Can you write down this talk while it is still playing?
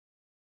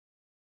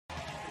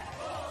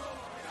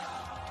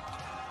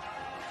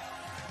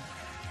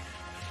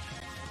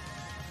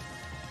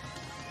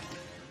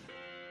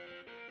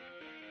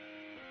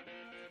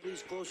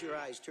Please close your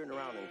eyes, turn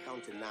around, and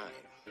count to 9.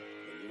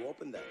 When you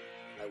open them,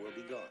 I will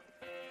be gone.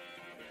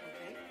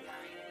 Okay. 9,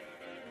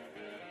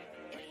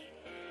 8,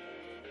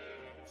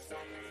 7,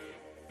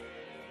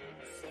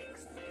 6,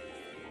 5,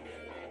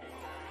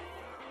 4,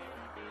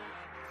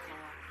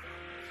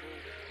 3,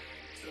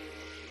 2,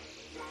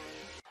 1.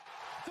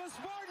 The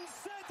Spartans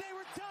said they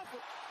were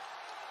tougher.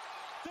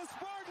 The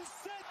Spartans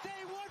said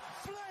they would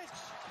flinch.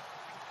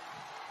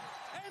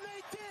 And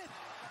they did.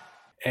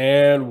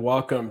 And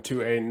welcome to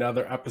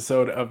another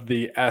episode of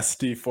the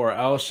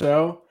SD4L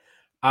show.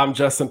 I'm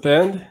Justin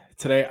Thind.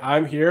 Today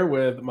I'm here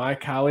with my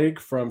colleague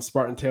from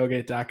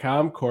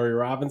SpartanTailgate.com, Corey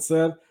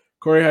Robinson.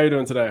 Corey, how you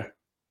doing today?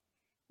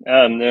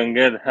 I'm doing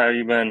good. How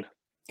you been?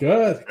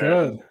 Good.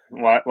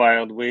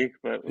 Wild week,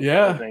 but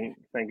Yeah. I think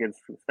it's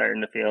starting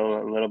to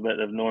feel a little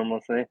bit of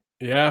normalcy.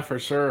 Yeah, for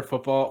sure.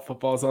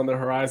 Football's on the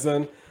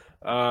horizon.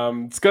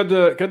 It's good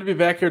to be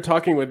back here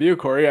talking with you,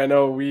 Corey. I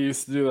know we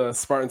used to do the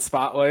Spartan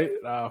Spotlight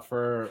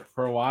for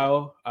a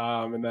while,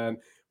 and then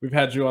we've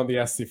had you on the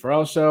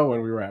SD4L show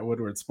when we were at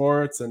Woodward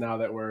Sports, and now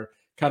that we're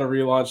kind of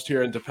relaunched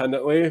here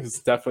independently,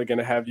 it's definitely going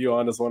to have you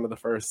on as one of the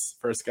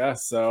first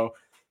guests. So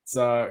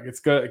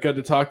it's good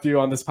to talk to you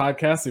on this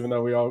podcast, even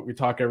though we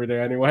talk every day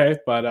anyway.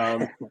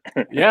 But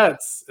yeah,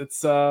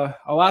 it's a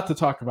lot to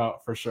talk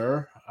about for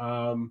sure.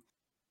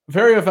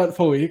 Very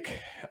eventful week.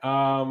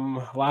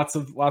 Lots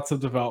of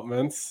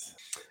developments.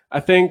 I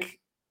think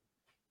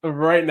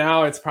right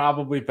now it's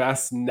probably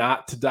best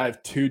not to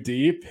dive too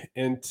deep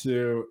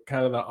into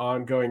kind of the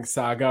ongoing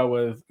saga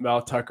with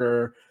Mel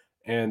Tucker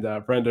and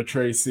Brenda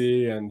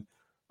Tracy and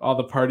all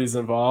the parties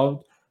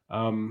involved.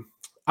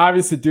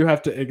 Obviously do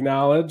have to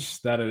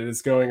acknowledge that it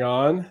is going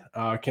on.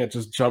 Can't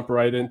just jump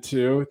right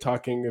into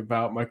talking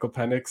about Michael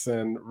Penix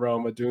and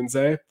Rome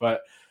Odunze,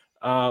 but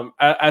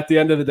at the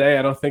end of the day,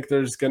 I don't think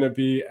there's going to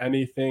be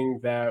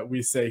anything that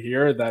we say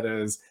here that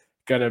is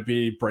going to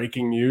be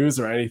breaking news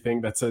or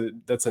anything that's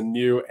a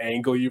new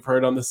angle you've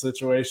heard on the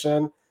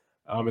situation.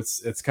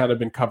 It's kind of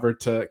been covered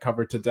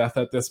to death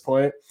at this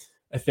point.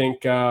 I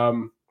think I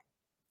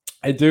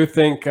do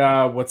think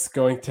what's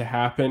going to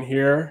happen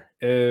here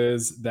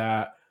is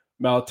that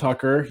Mel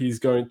Tucker, he's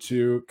going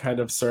to kind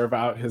of serve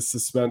out his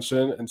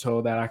suspension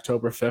until that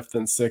October 5th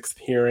and 6th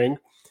hearing.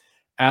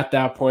 At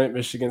that point,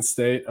 Michigan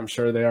State, I'm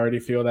sure they already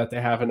feel that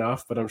they have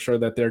enough, but I'm sure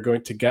that they're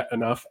going to get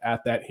enough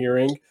at that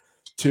hearing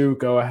to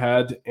go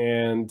ahead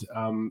and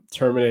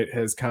terminate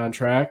his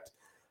contract.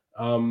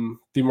 The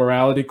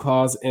morality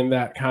clause in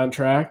that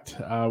contract,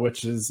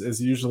 which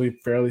is usually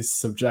fairly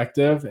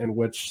subjective, and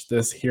which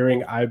this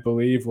hearing, I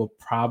believe, will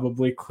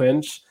probably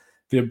clinch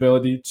the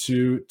ability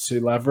to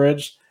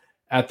leverage.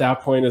 At that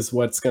point is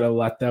what's going to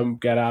let them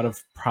get out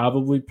of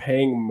probably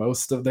paying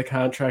most of the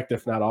contract,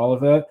 if not all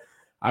of it.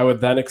 I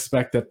would then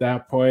expect at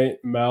that point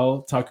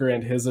Mel Tucker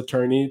and his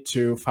attorney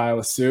to file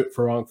a suit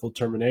for wrongful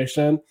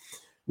termination,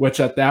 which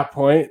at that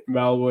point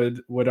Mel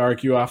would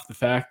argue off the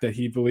fact that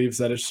he believes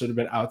that it should have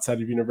been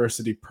outside of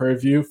university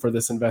purview for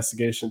this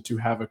investigation to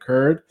have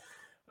occurred.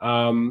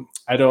 I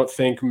don't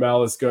think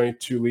Mel is going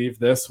to leave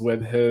this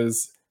with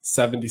his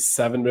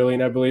 $77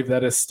 million, I believe,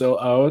 that is still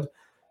owed.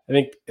 I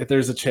think if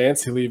there's a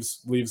chance he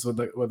leaves with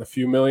a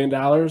few $1 million,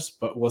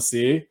 but we'll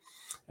see.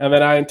 And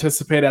then I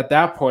anticipate at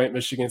that point,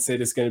 Michigan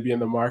State is going to be in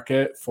the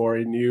market for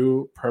a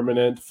new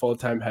permanent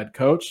full-time head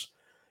coach.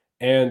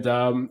 And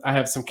I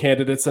have some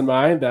candidates in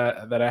mind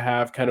that I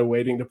have kind of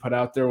waiting to put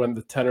out there when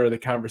the tenor of the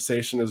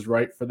conversation is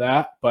right for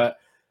that. But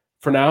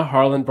for now,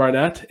 Harlan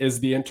Barnett is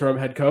the interim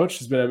head coach.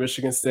 He's been at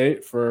Michigan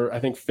State for, I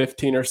think,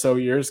 15 or so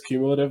years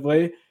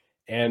cumulatively.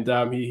 And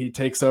he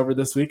takes over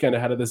this weekend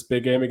ahead of this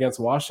big game against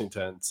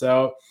Washington.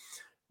 So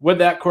with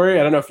that, Corey,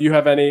 I don't know if you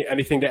have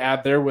anything to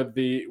add there with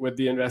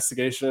the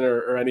investigation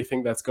or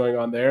anything that's going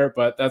on there,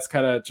 but that's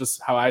kind of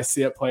just how I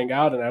see it playing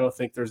out, and I don't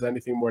think there's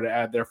anything more to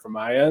add there from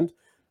my end.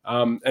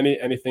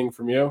 Anything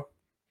from you?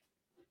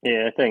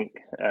 Yeah, I think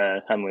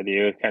I'm with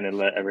you. Kind of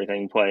let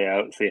everything play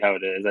out, see how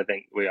it is. I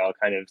think we all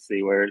kind of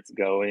see where it's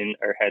going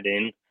or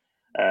heading.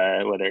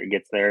 Whether it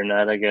gets there or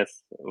not, I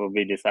guess, will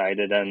be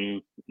decided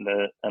on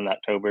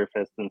October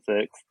 5th and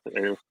 6th,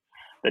 or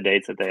the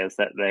dates that they have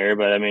set there.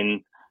 But I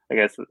mean, I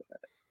guess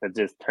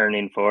just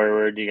turning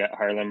forward, you got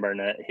Harlan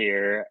Barnett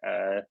here,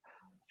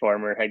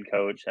 former head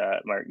coach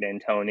Mark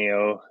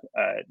D'Antonio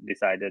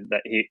decided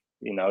that he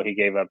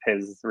gave up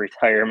his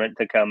retirement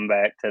to come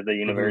back to the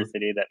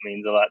university. Mm-hmm. That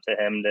means a lot to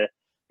him to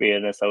be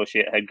an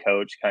associate head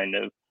coach, kind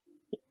of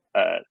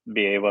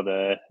be able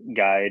to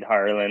guide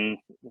Harlan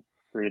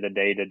through the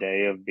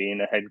day-to-day of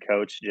being a head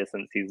coach, just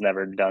since he's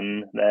never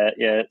done that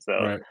yet. So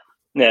right.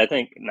 Yeah, I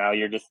think now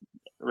you're just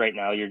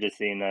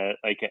seeing an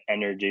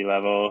energy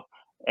level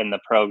and the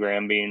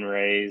program being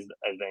raised.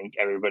 I think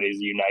everybody's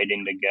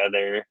uniting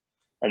together,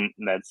 and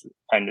that's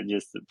kind of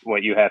just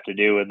what you have to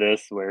do with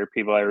this, where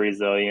people are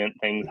resilient,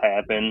 things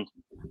happen,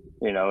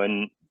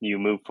 and you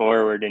move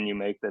forward and you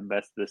make the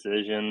best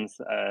decisions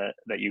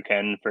that you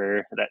can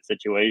for that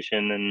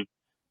situation, and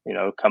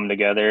come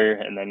together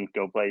and then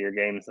go play your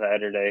game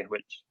Saturday,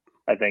 which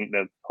I think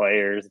the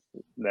players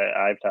that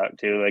I've talked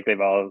to, they've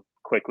all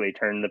quickly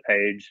turned the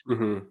page.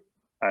 Mm-hmm.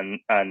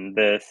 on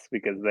this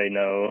because they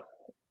know,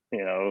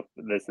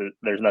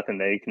 there's nothing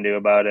they can do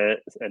about it,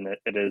 and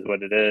it is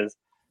what it is.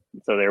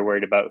 So they're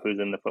worried about who's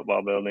in the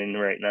football building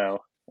right now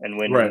and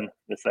Right. winning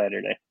this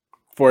Saturday.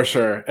 For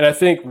sure. And I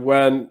think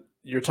when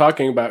you're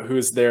talking about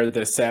who's there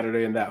this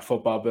Saturday in that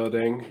football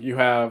building, you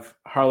have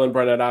Harlan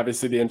Barnett,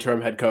 obviously the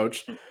interim head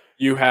coach.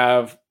 You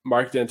have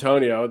Mark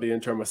D'Antonio, the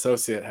interim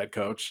associate head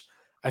coach.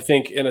 I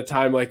think in a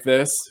time like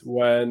this,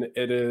 when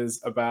it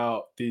is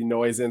about the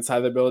noise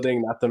inside the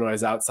building, not the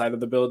noise outside of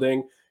the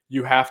building,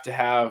 you have to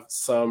have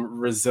some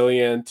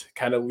resilient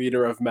kind of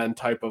leader of men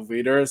type of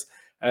leaders.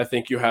 And I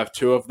think you have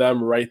two of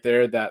them right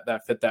there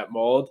that fit that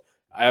mold.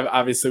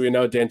 Obviously, we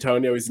know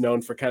D'Antonio. He's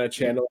known for kind of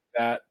channeling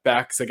that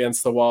backs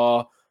against the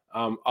wall,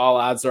 all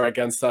odds are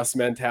against us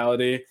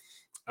mentality.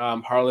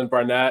 Harlan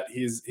Barnett,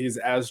 he's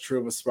as true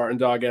of a Spartan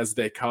dog as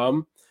they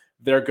come.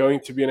 They're going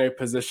to be in a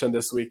position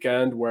this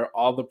weekend where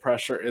all the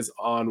pressure is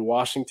on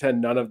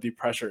Washington. None of the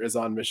pressure is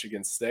on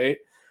Michigan State.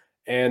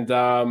 And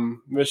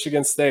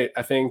Michigan State,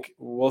 I think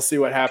we'll see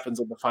what happens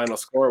with the final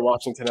score.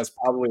 Washington has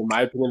probably, in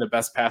my opinion, the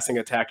best passing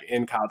attack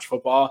in college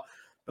football.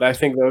 But I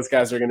think those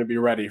guys are going to be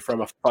ready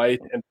from a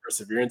fight and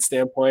perseverance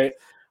standpoint.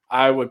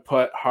 I would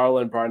put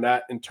Harlan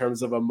Barnett in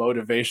terms of a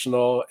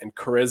motivational and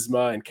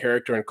charisma and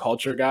character and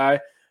culture guy,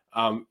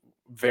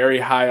 very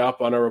high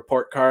up on a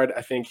report card.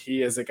 I think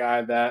he is a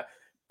guy that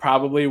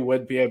probably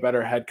would be a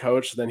better head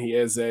coach than he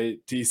is a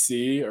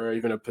DC or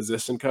even a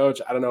position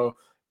coach. I don't know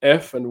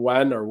if and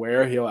when or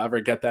where he'll ever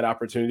get that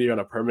opportunity on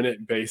a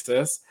permanent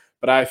basis.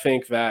 But I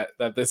think that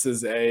this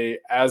is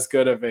as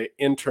good of an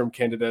interim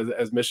candidate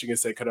as Michigan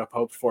State could have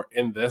hoped for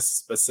in this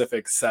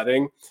specific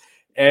setting.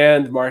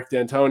 And Mark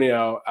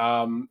D'Antonio,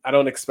 I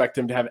don't expect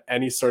him to have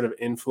any sort of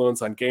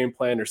influence on game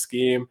plan or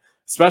scheme,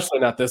 especially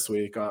not this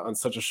week on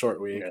such a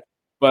short week. Yeah.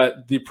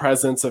 But the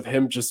presence of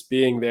him just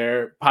being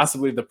there,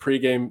 possibly the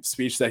pregame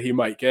speech that he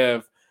might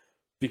give,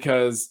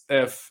 because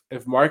if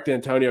Mark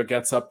D'Antonio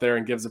gets up there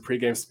and gives a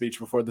pregame speech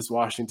before this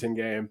Washington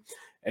game,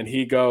 and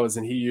he goes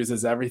and he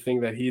uses everything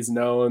that he's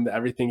known,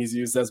 everything he's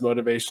used as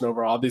motivation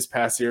over all these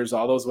past years,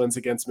 all those wins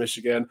against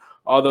Michigan,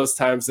 all those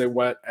times they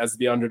went as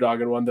the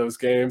underdog and won those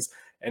games,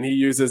 and he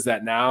uses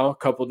that now,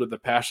 coupled with the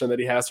passion that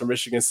he has for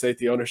Michigan State,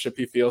 the ownership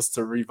he feels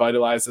to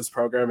revitalize this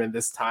program in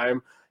this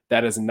time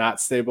that is not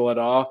stable at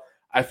all.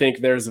 I think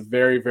there's a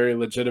very, very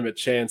legitimate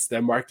chance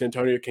that Mark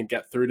D'Antonio can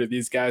get through to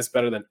these guys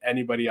better than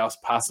anybody else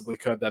possibly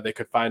could that they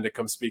could find to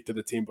come speak to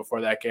the team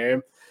before that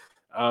game.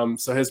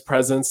 So his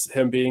presence,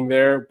 him being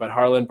there, but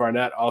Harlan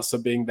Barnett also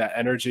being that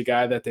energy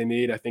guy that they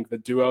need. I think the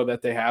duo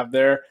that they have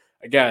there,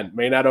 again,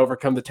 may not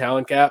overcome the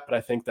talent gap, but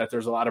I think that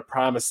there's a lot of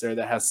promise there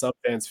that has some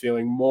fans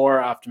feeling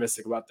more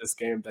optimistic about this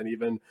game than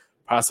even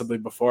possibly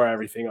before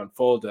everything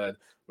unfolded,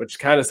 which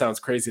kind of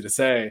sounds crazy to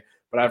say,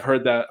 but I've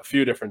heard that a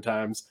few different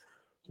times.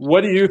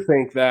 What do you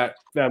think that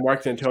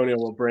Mark D'Antonio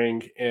will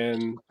bring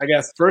in, I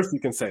guess, first you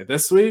can say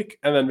this week,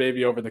 and then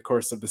maybe over the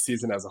course of the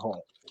season as a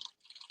whole?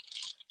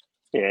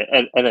 Yeah,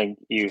 I think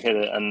you hit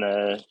it on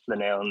the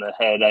nail on the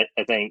head.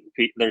 I think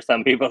there's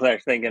some people that are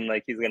thinking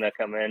like he's going to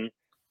come in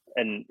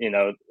and,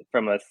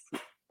 from a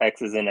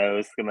X's and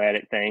O's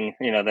schematic thing,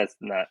 that's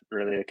not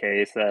really the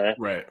case.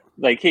 Right.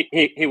 Like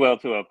he will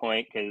to a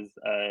point because,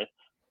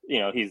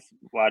 he's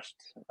watched,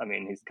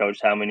 he's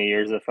coached how many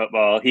years of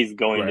football. He's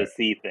going to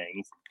see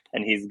things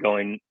and he's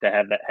going to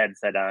have that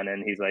headset on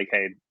and he's like,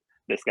 hey,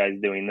 this guy's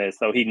doing this.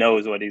 So he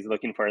knows what he's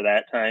looking for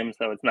that time.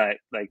 So it's not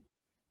like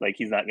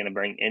he's not going to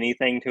bring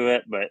anything to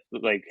it, but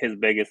like his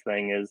biggest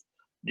thing is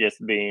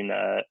just being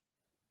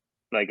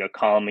like a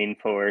calming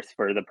force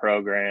for the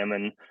program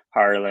and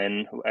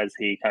Harlan as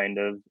he kind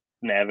of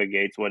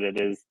navigates what it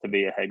is to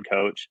be a head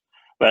coach.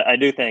 But I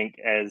do think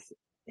as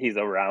he's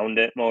around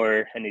it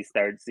more and he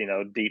starts,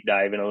 deep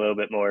diving a little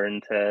bit more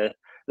into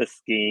the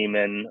scheme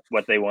and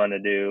what they want to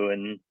do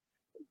and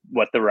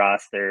what the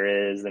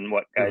roster is and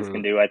what guys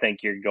can do, I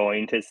think you're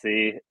going to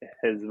see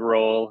his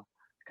role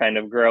kind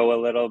of grow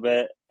a little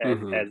bit as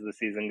the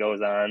season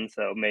goes on.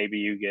 So maybe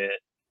you get,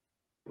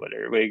 what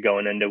are we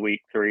going into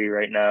week 3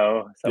 right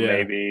now? So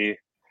maybe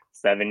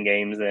 7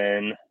 games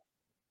in,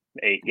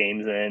 8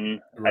 games in,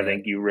 I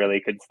think you really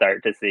could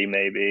start to see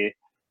maybe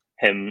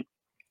him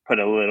put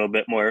a little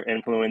bit more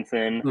influence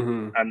in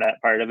on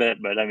that part of it.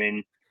 But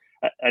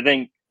I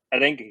think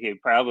he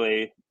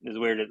probably, as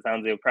weird as it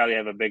sounds, he'll probably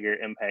have a bigger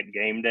impact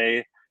game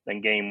day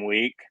than game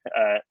week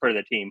for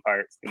the team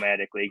part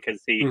schematically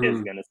because he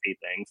is going to see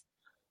things.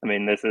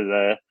 This is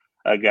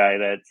a guy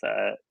that's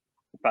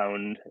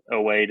found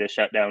a way to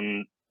shut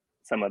down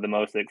some of the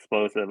most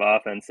explosive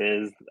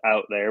offenses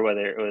out there,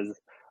 whether it was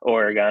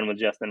Oregon with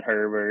Justin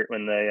Herbert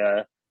when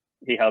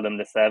he held them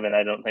to 7.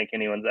 I don't think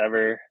anyone's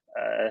ever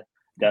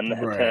done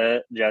that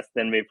to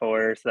Justin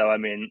before. So,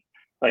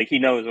 he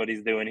knows what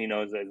he's doing. He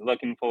knows what he's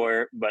looking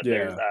for, but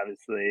there's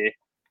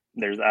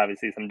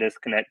obviously some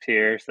disconnect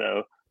here.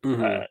 So,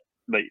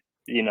 but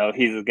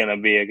he's going to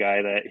be a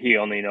guy that he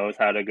only knows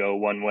how to go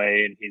one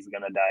way and he's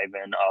going to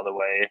dive in all the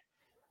way.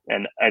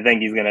 And I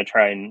think he's going to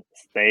try and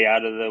stay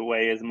out of the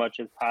way as much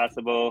as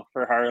possible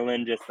for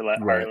Harlan just to let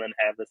Harlan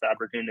have this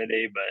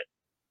opportunity.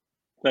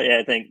 But But yeah,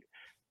 I think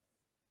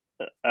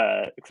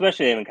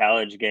especially in a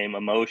college game,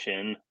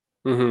 emotion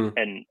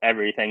and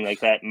everything like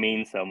that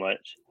means so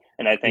much.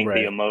 And I think the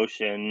Right.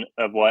 emotion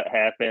of what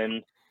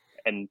happened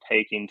and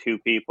taking two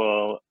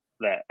people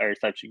that are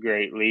such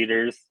great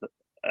leaders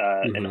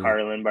in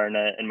Harlan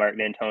Barnett and Mark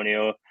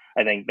D'Antonio,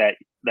 I think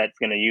that's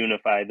going to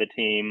unify the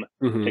team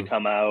to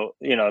come out.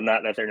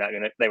 Not that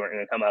they weren't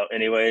going to come out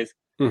anyways,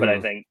 but I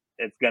think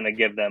it's going to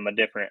give them a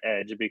different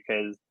edge,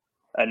 because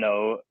I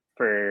know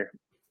for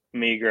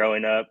me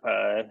growing up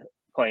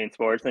playing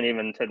sports, and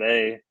even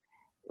today,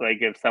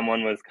 like if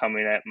someone was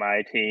coming at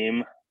my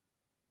team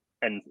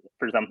and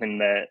for something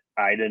that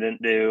I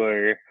didn't do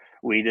or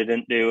we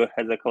didn't do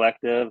as a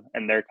collective,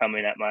 and they're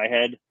coming at my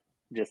head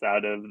just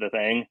out of the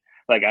thing,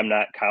 like I'm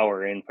not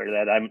cowering for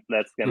that.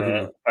 That's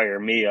gonna fire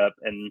me up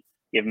and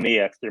give me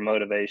extra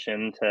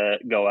motivation to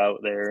go out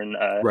there and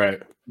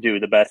Right. do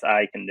the best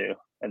I can do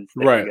and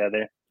stick Right.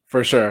 together.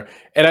 For sure.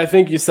 And I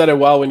think you said it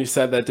well when you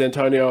said that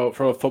D'Antonio,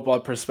 from a football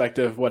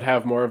perspective, would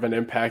have more of an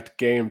impact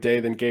game day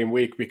than game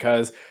week,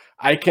 because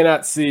I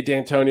cannot see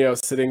D'Antonio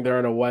sitting there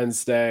on a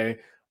Wednesday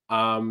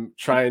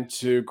trying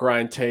to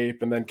grind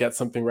tape and then get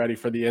something ready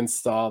for the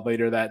install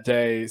later that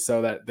day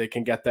so that they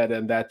can get that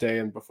in that day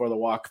and before the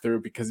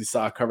walkthrough because he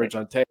saw coverage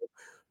on tape.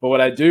 But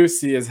what I do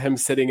see is him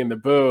sitting in the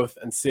booth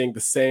and seeing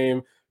the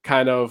same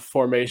kind of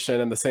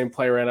formation and the same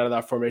play ran out of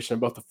that formation in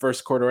both the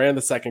first quarter and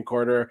the second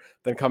quarter,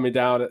 then coming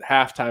down at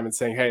halftime and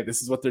saying, hey,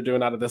 this is what they're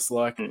doing out of this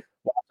look.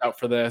 Watch out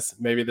for this.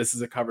 Maybe this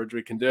is a coverage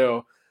we can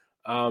do.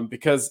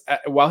 Because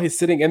while he's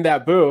sitting in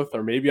that booth,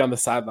 or maybe on the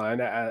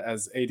sideline,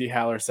 as AD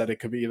Haller said, it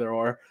could be either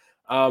or,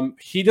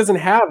 he doesn't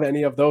have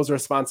any of those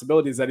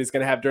responsibilities that he's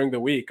going to have during the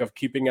week of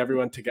keeping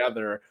everyone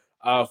together,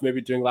 of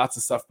maybe doing lots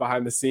of stuff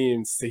behind the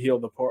scenes to heal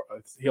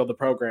the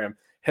program.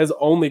 His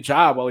only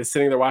job while he's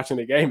sitting there watching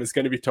the game is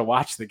going to be to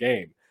watch the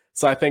game.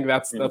 So I think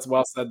that's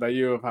well said by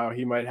you, of how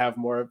he might have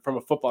more, from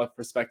a football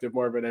perspective,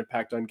 more of an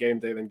impact on game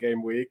day than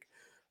game week.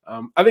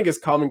 I think his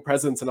calming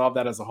presence and all of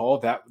that as a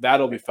whole,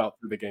 that'll be felt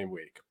through the game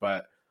week.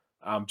 But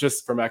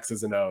just from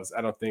X's and O's,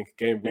 I don't think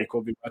game week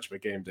will be much,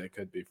 but game day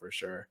could be for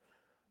sure.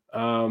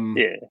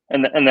 Yeah,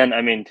 and then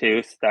I mean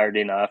too,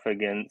 starting off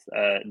against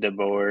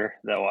DeBoer,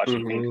 the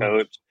Washington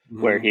coach,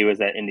 where he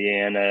was at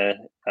Indiana.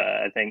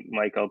 I think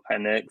Michael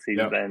Penix, he's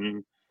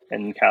been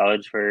in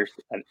college for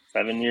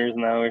 7 years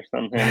now or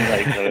something.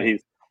 Like, so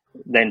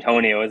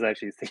D'Antonio has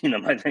actually seen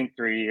him, I think,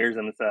 3 years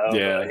himself.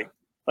 Yeah.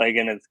 Like,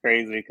 and it's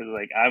crazy because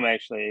like I'm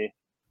actually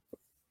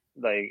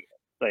like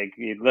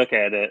you look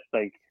at it,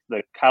 like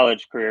the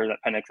college career that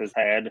Penix has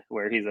had,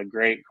 where he's a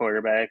great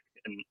quarterback,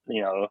 and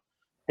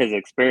his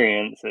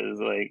experience is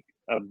like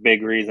a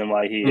big reason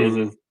why he is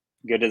as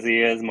good as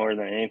he is, more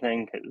than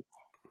anything. Because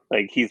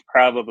like he's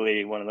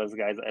probably one of those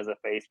guys that has a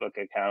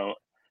Facebook account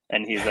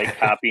and he's like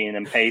copying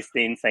and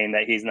pasting, saying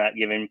that he's not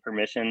giving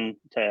permission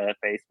to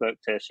Facebook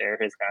to share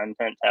his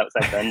content to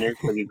outside vendors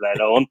because he's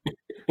that old.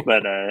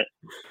 But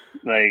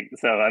like,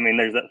 so I mean,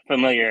 there's a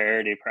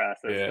familiarity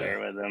process there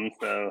with him.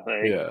 So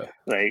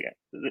like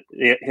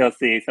he'll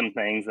see some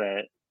things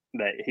that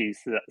he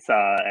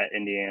saw at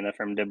Indiana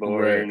from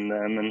DeBoer and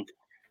them, and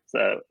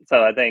so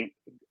I think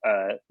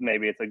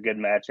maybe it's a good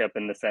matchup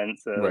in the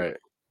sense of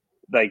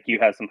like you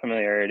have some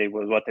familiarity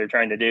with what they're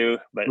trying to do,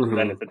 but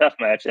then it's a tough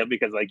matchup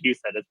because, like you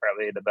said, it's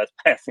probably the best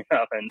passing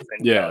offense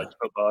in college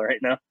football right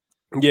now.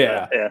 And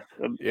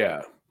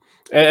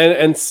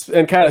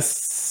kind of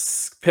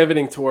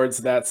pivoting towards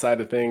that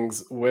side of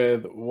things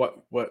with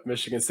what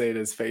Michigan State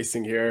is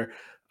facing here.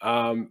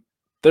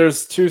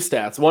 There's two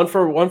stats, one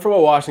for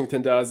what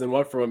Washington does and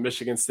one for what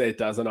Michigan State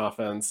does in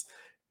offense.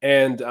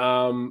 And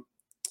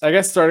I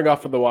guess starting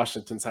off with the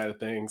Washington side of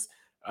things,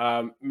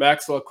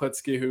 Maxwell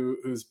Klitsky,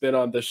 who's been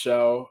on this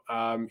show,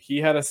 he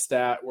had a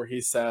stat where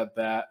he said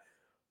that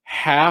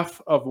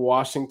half of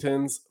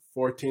Washington's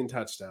 14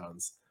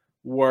 touchdowns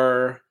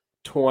were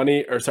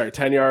 10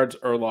 yards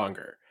or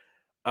longer.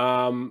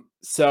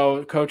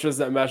 So coaches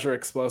that measure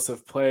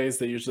explosive plays,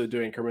 they usually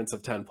do increments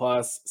of 10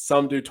 plus.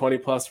 Some do 20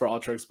 plus for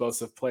ultra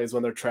explosive plays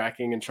when they're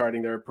tracking and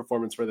charting their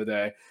performance for the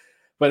day.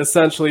 But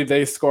essentially,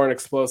 they score an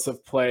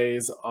explosive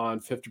plays on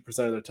 50%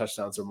 of their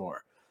touchdowns or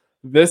more.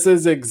 This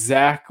is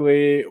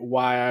exactly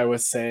why I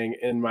was saying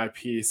in my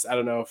piece, I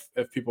don't know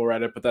if people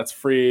read it, but that's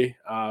free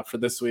for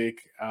this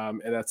week.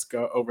 And that's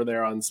go over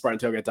there on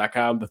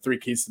SpartanTailgate.com, the 3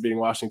 keys to beating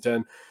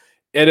Washington.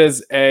 It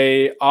is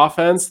a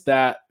offense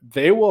that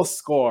they will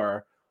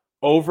score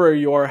over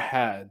your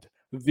head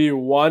the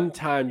one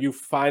time you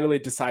finally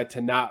decide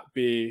to not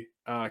be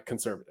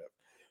conservative.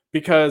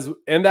 Because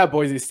in that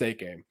Boise State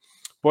game,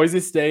 Boise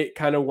State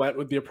kind of went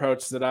with the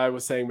approach that I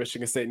was saying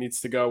Michigan State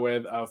needs to go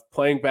with, of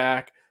playing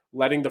back,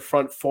 letting the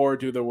front four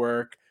do the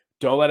work.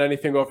 Don't let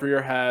anything go over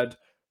your head.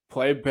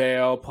 Play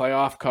bail, play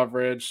off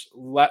coverage.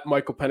 Let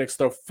Michael Penix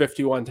throw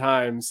 51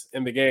 times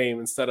in the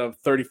game instead of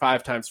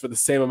 35 times for the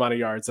same amount of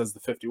yards as the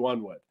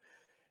 51 would.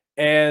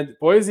 And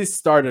Boise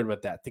started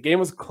with that. The game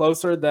was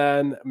closer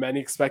than many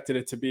expected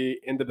it to be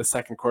into the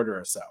second quarter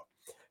or so.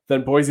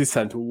 Then Boise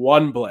sent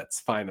one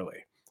blitz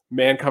finally.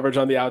 Man coverage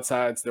on the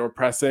outsides. They were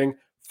pressing,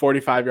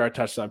 45-yard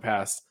touchdown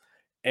pass.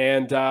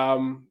 And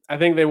I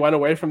think they went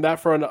away from that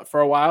for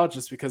a while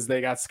just because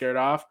they got scared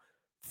off.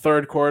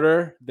 Third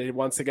quarter, they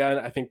once again,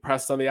 I think,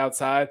 pressed on the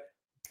outside.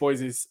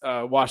 Boise's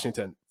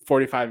Washington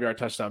 45-yard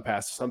touchdown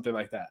pass or something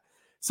like that.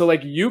 So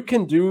like you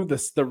can do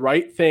the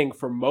right thing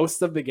for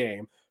most of the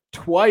game,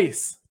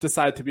 twice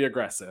decide to be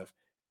aggressive,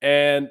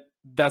 and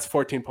that's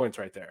 14 points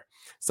right there.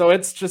 So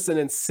it's just an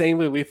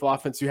insanely lethal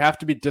offense. You have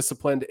to be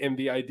disciplined in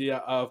the idea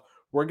of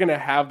we're going to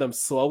have them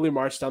slowly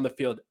march down the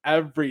field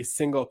every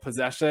single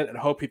possession and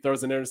hope he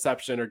throws an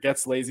interception or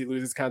gets lazy,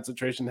 loses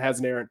concentration, has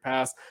an errant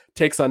pass,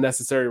 takes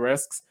unnecessary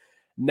risks.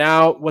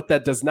 Now, what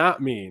that does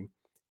not mean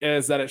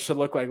is that it should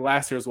look like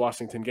last year's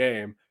Washington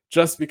game,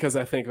 just because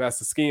I think that's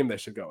the scheme they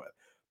should go with.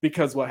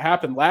 Because what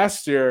happened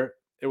last year,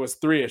 it was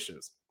 3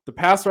 issues. The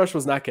pass rush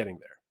was not getting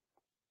there.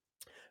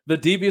 The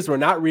DBs were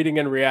not reading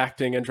and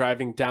reacting and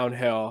driving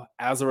downhill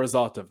as a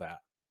result of that.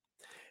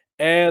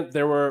 And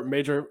there were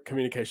major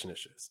communication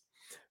issues.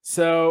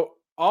 So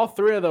all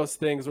 3 of those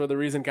things were the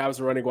reason guys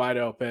were running wide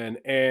open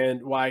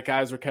and why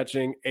guys were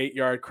catching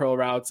 8-yard curl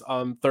routes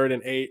on 3rd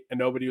and 8 and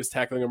nobody was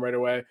tackling them right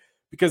away.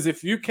 Because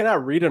if you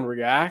cannot read and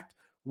react,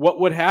 what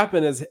would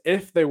happen is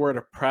if they were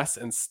to press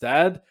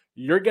instead,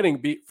 you're getting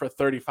beat for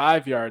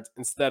 35 yards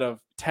instead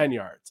of 10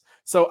 yards.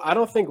 So I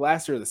don't think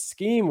last year the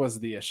scheme was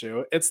the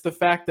issue. It's the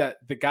fact that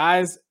the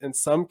guys in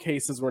some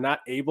cases were not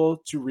able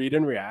to read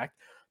and react.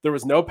 There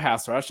was no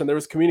pass rush and there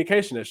was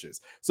communication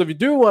issues. So if you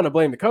do want to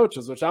blame the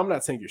coaches, which I'm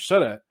not saying you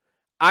shouldn't,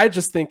 I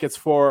just think it's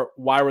for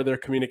why were there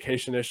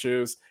communication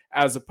issues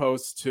as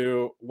opposed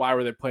to why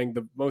were they playing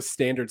the most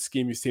standard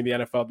scheme you see in the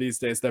NFL these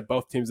days that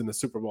both teams in the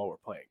Super Bowl were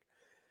playing.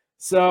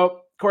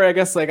 So Corey, I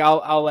guess like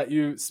I'll let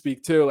you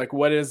speak too. Like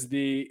what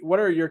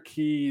are your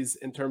keys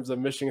in terms of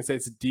Michigan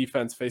State's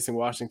defense facing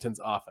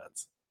Washington's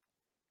offense?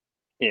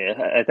 Yeah,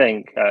 I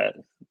think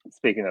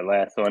speaking of the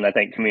last one, I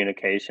think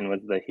communication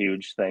was the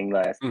huge thing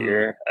last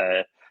year.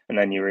 And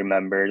then you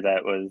remember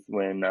that was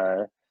when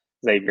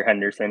Xavier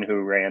Henderson,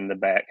 who ran the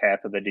back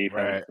half of the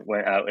defense,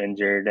 went out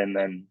injured, and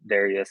then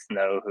Darius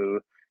Snow,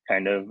 who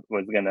kind of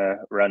was going to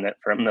run it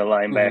from the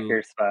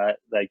linebacker spot.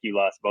 Like you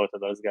lost both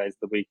of those guys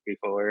the week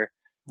before.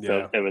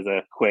 So it was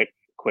a quick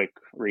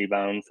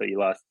rebound. So you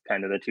lost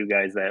kind of the 2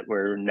 guys that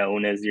were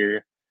known as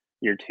your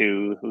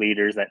 2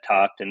 leaders that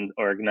talked and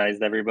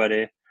organized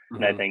everybody.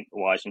 And I think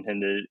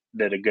Washington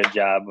did a good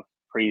job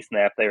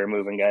pre-snap. They were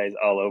moving guys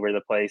all over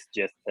the place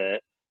just to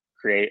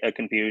create a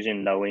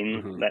confusion,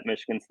 knowing that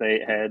Michigan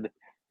State had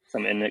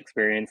some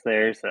inexperience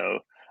there. So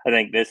I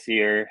think this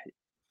year,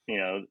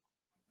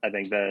 I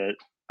think that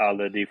all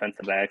the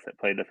defensive backs that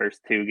played the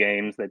first 2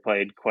 games, they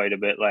played quite a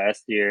bit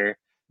last year.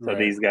 So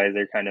these guys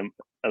are kind of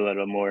a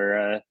little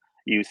more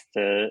used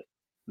to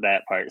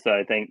that part. So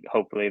I think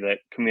hopefully that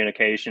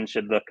communication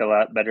should look a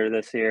lot better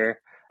this year.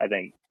 I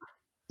think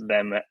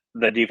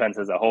the defense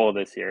as a whole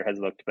this year has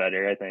looked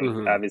better. I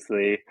think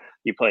obviously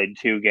you played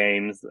 2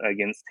 games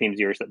against teams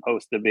you were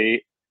supposed to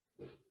beat,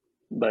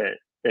 but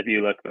if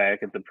you look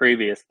back at the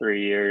previous 3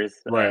 years,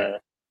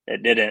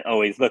 it didn't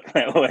always look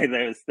that way.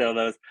 There was still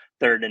those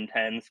 3rd and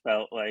 10s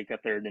felt like a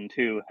 3rd and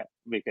 2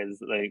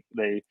 because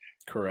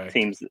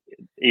teams,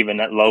 even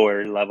at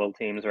lower level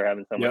teams, were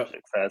having so much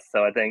success.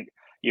 So I think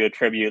you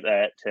attribute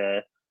that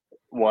to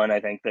one, I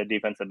think the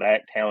defensive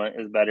back talent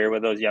is better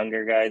with those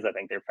younger guys. I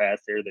think they're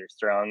faster, they're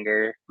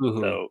stronger,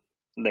 so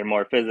they're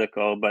more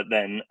physical. But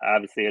then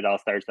obviously it all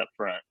starts up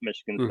front.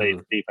 Michigan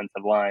State's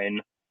defensive line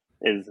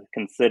is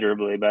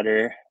considerably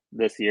better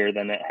this year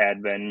than it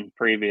had been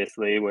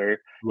previously, where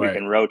you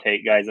can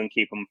rotate guys and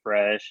keep them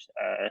fresh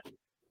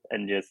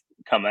and just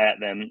come at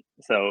them.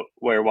 So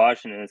where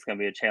Washington is going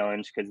to be a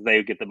challenge because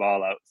they get the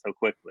ball out so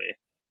quickly.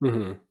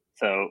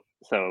 So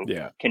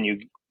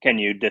can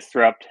you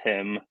disrupt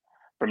him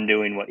from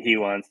doing what he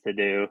wants to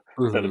do?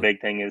 So the big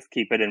thing is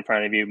keep it in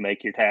front of you,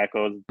 make your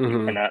tackles.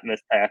 You cannot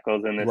miss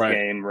tackles in this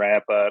game.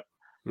 Wrap up.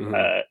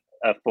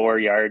 A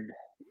 4-yard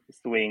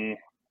swing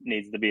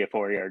needs to be a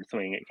 4-yard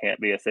swing. It can't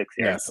be a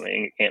 6-yard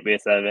swing. It can't be a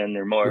 7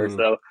 or more.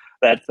 So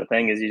that's the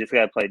thing, is you just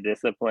got to play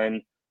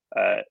discipline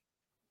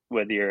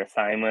with your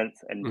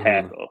assignments and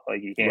tackle.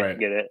 Like you can't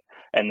get it.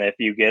 And if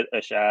you get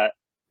a shot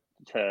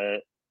to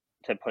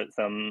put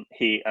some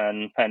heat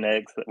on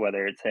Penix,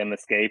 whether it's him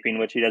escaping,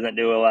 which he doesn't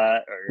do a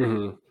lot,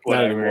 or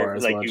whatever,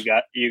 like much.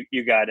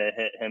 you got to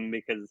hit him,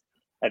 because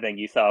I think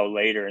you saw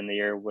later in the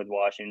year with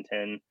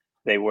Washington,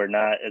 they were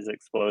not as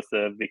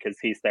explosive because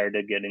he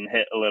started getting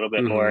hit a little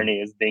bit more, and he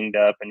is dinged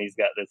up, and he's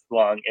got this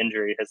long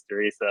injury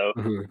history. So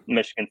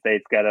Michigan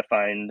State's got to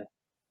find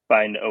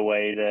a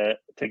way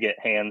to get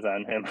hands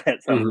on him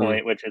at some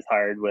point, which is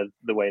hard with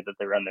the way that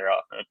they run their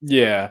offense.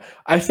 Yeah.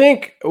 I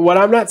think what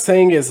I'm not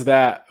saying is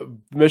that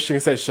Michigan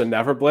State should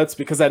never blitz,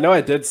 because I know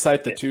I did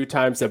cite the 2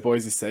 times that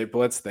Boise State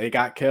blitzed, they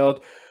got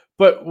killed.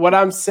 But what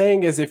I'm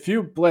saying is if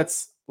you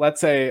blitz,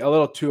 let's say a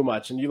little too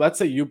much, and let's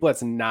say you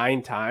blitz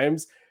 9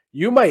 times,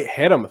 you might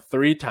hit them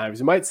 3 times.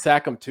 You might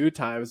sack them 2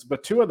 times,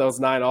 but 2 of those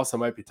 9 also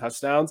might be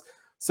touchdowns.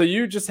 So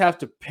you just have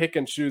to pick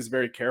and choose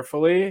very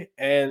carefully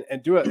and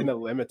do it in a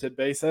limited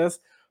basis.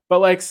 But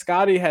like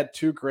Scotty had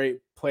 2 great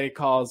play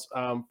calls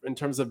in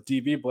terms of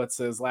DB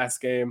blitzes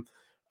last game.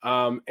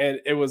 And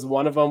it was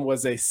one of them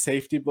was a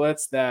safety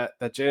blitz that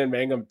Jaden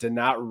Mangum did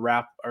not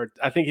wrap, or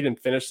I think he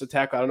didn't finish the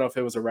tackle. I don't know if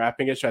it was a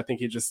wrapping issue. I think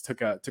he just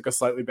took a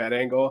slightly bad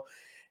angle.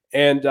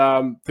 And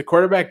the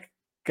quarterback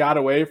got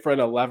away for an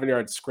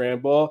 11-yard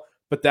scramble,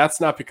 but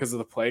that's not because of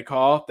the play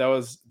call. That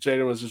was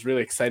Jaden was just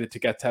really excited to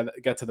get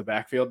to the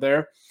backfield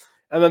there.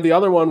 And then the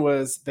other one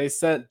was they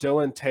sent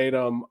Dylan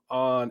Tatum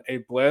on a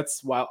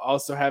blitz while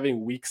also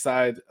having weak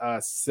side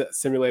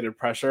simulated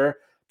pressure.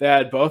 They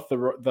had both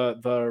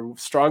the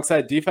strong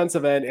side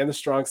defensive end and the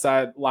strong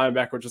side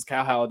linebacker, which is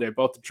Cal Halliday,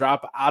 both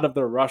drop out of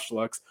their rush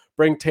looks,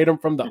 bring Tatum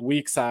from the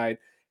weak side.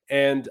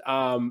 And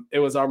it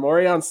was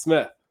Armorion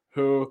Smith,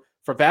 who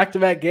for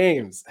back-to-back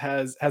games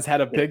has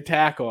had a big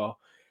tackle.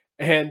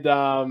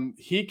 And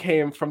he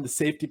came from the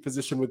safety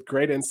position with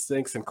great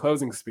instincts and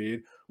closing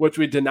speed, which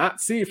we did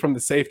not see from the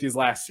safeties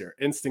last year,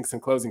 instincts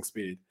and closing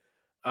speed.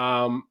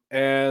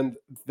 And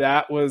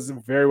that was a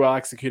very well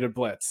executed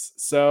blitz.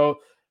 So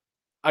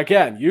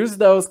again, use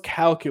those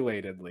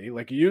calculatedly,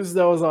 like use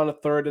those on a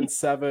 3rd and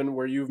 7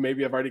 where you've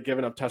maybe have already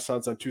given up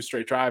touchdowns on 2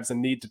 straight drives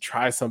and need to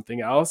try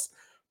something else.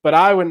 But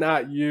I would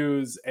not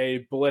use a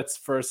blitz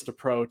first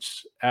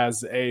approach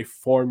as a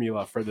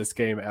formula for this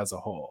game as a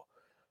whole.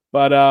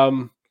 But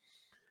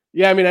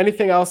yeah, I mean,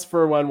 anything else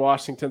for when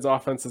Washington's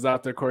offense is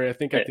out there, Corey? I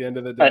think at the end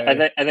of the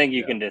day, I think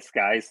you can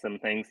disguise some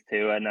things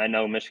too, and I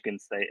know Michigan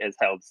State has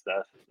held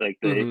stuff. Like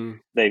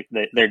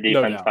their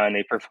defense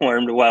finally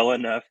performed well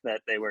enough that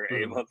they were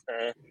able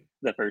to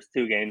the first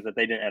 2 games that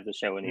they didn't have to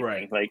show anything.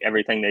 Right. Like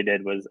everything they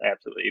did was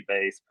absolutely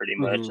base, pretty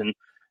much, and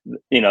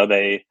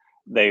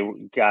they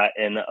got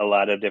in a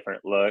lot of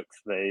different looks.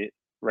 They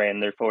ran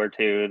their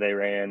 4-2, they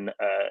ran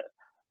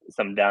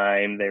some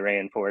dime, they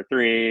ran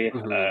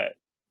 4-3.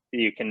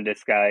 You can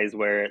disguise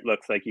where it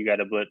looks like you got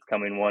a blitz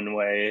coming one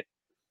way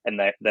and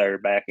that they're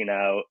backing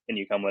out and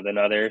you come with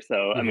another.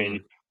 So, I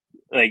mean,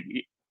 like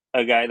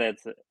a guy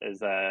that's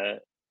as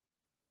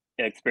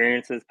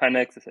experienced as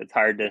Penix, it's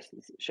hard to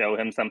show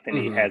him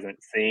something he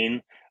hasn't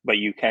seen, but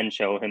you can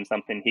show him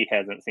something he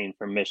hasn't seen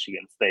from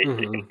Michigan State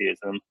to confuse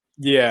him.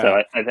 Yeah.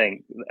 So I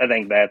think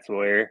that's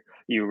where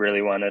you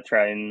really want to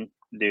try and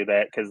do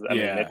that. Cause I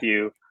mean, if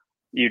you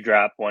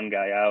drop one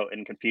guy out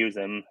and confuse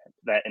him,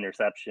 that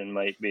interception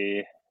might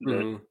be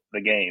the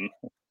game.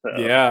 So.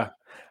 Yeah.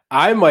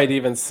 I might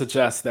even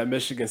suggest that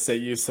Michigan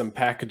State use some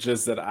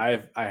packages that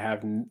I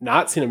have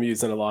not seen them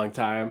use in a long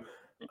time,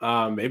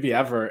 maybe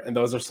ever. And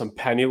those are some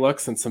penny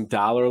looks and some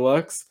dollar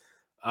looks.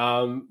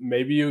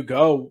 Maybe you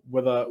go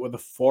with a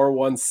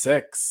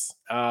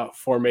 4-1-6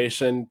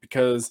 formation,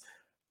 because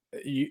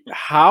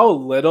how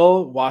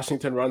little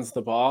Washington runs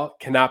the ball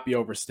cannot be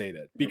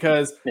overstated,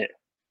 because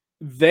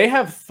they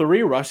have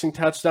 3 rushing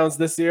touchdowns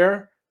this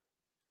year.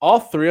 All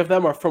 3 of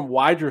them are from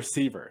wide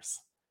receivers.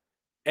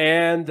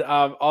 And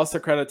also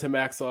credit to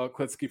Maxwell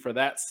Klitsky for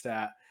that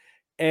stat.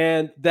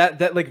 And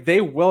that like they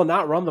will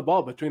not run the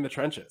ball between the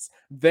trenches.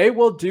 They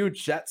will do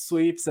jet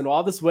sweeps and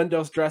all this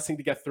windows dressing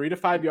to get 3 to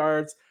 5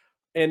 yards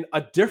in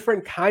a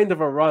different kind of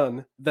a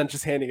run than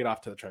just handing it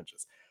off to the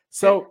trenches.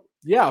 So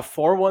yeah,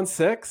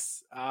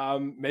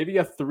 4-1-6, maybe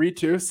a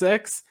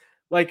 3-2-6.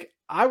 Like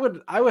I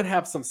would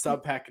have some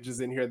sub packages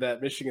in here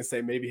that Michigan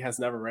State maybe has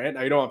never ran.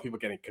 Now you don't want people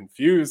getting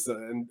confused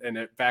and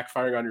it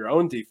backfiring on your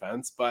own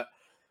defense, but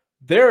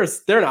they're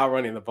not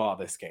running the ball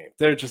this game.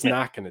 They're just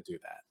not going to do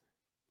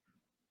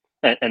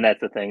that. And that's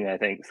the thing I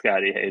think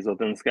Scotty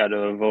Hazelton's got to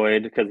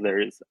avoid, because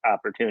there's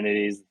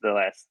opportunities the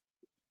last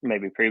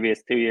maybe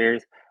previous 2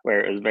 years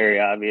where it was very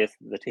obvious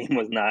the team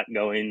was not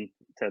going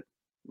to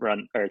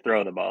run or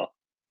throw the ball.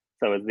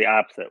 So it's the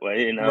opposite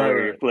way,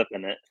 where you're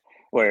flipping it,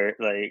 where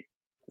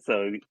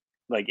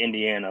like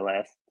Indiana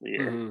last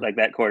year, like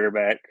that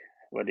quarterback,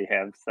 what do you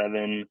have? 6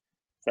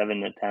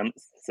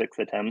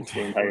 attempts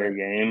the entire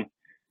game.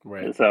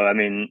 Right. So, I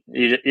mean,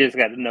 you just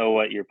got to know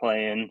what you're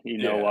playing.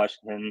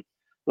 Washington,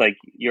 like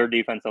your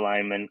defensive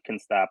lineman can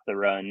stop the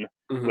run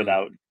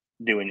without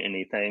doing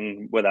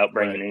anything, without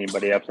bringing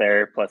anybody up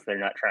there. Plus, they're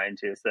not trying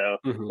to. So,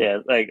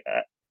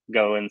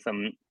 go in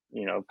some,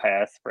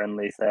 pass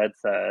friendly sets.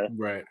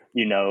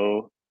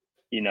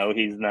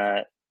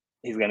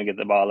 He's going to get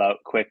the ball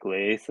out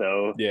quickly.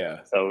 So,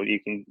 so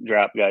you can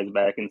drop guys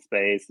back in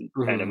space and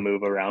kind of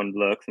move around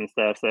looks and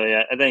stuff. So,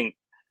 yeah, I think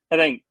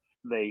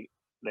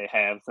they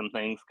have some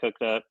things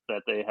cooked up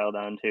that they held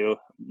on to,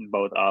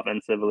 both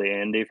offensively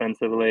and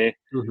defensively.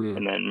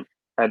 And then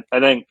I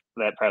think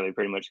that probably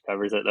pretty much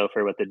covers it, though,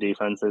 for what the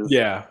defense is.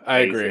 Yeah, I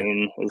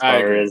agree. As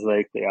far as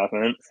like the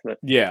offense. But.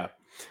 Yeah.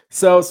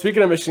 So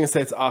speaking of Michigan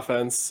State's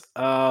offense,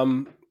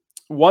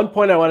 one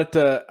point I wanted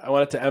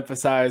to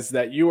emphasize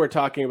that you were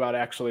talking about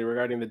actually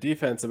regarding the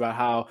defense, about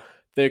how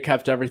they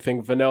kept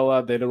everything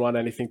vanilla. They didn't want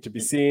anything to be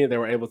seen. They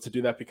were able to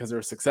do that because they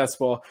were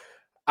successful.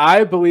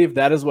 I believe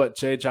that is what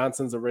Jay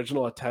Johnson's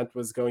original attempt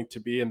was going to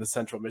be in the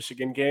Central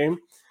Michigan game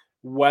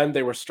when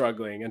they were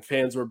struggling and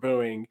fans were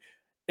booing.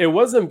 it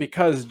wasn't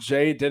because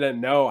Jay didn't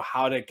know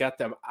how to get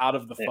them out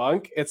of the Yeah.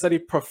 funk. It's that he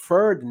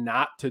preferred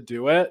not to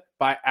do it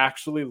by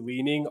actually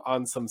leaning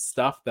on some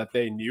stuff that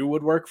they knew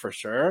would work for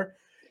sure.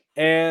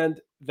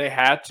 And they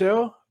had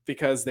to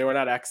because they were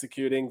not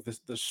executing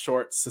the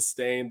short,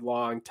 sustained,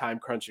 long, time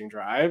crunching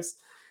drives.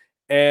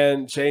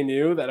 And Jay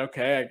knew that,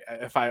 okay,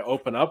 if I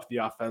open up the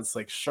offense,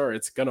 like, sure,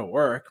 it's going to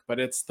work, but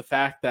it's the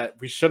fact that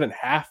we shouldn't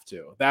have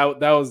to. That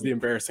was the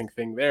embarrassing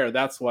thing there.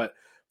 That's what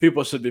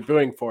people should be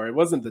booing for. It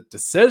wasn't the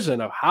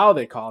decision of how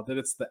they called it,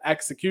 it's the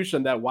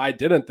execution that why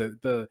didn't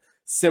the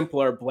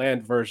simpler,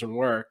 bland version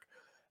work?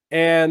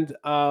 And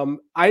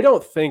I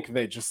don't think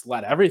they just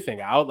let everything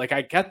out. Like,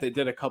 I get they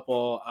did a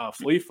couple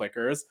flea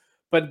flickers,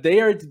 but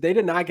they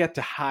did not get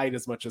to hide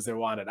as much as they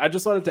wanted. I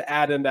just wanted to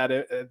add in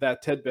that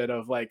tidbit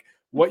of like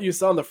what you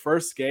saw in the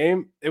first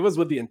game. It was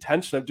with the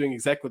intention of doing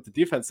exactly what the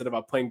defense did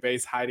about playing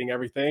base, hiding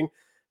everything.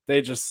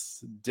 They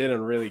just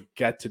didn't really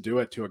get to do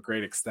it to a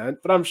great extent.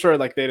 But I'm sure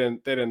like they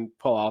didn't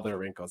pull all their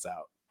wrinkles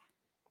out.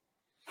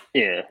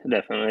 Yeah,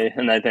 definitely.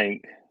 And I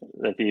think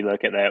if you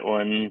look at that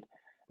one,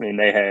 I mean,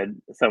 they had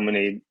so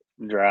many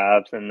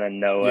drops, and then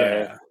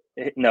Yeah.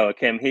 Noah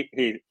Kim,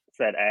 he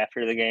said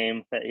after the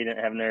game that he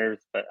didn't have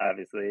nerves, but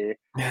obviously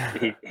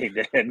he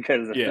did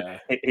because Yeah.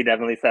 he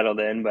definitely settled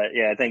in. But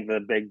yeah, I think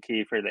the big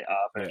key for the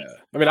Yeah. offense,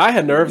 I mean, I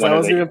had nerves. one I of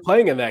wasn't the even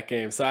playing in that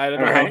game, so I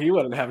don't know how right, he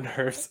wouldn't have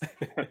nerves.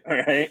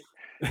 right,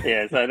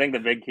 yeah. So I think the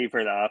big key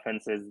for the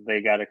offense is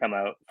they got to come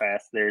out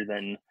faster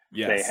than they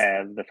Yes.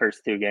 have the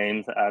first two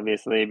games,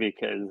 obviously,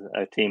 because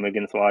a team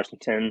against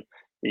Washington,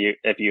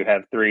 if you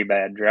have three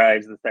bad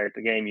drives to start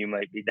the game, you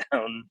might be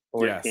down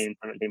Yes. 14,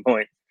 17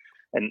 points.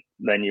 And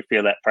then you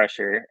feel that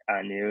pressure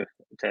on you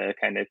to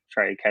kind of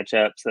try to catch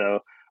up. So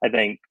I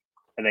think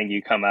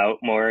you come out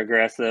more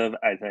aggressive.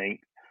 I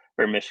think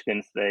for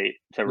Michigan State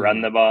to run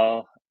Mhm. the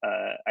ball,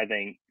 I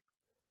think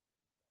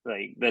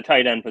like the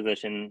tight end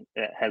position,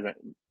 it hasn't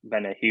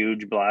been a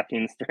huge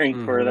blocking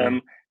strength for Mhm.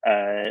 them,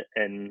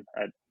 and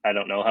I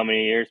don't know how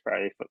many years,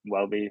 probably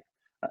well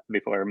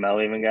before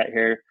Mel even got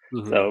here.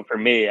 Mhm. So for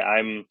me,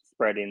 I'm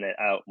spreading it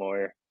out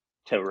more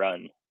to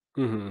run,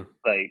 Mhm.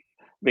 like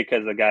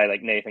because a guy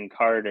like Nathan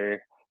Carter,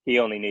 he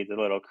only needs a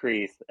little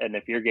crease, and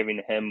if you're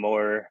giving him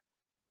more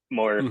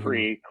Mhm.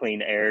 free,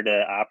 clean air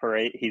to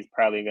operate, he's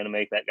probably going to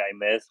make that guy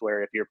miss.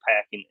 Where if you're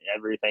packing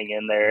everything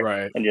in there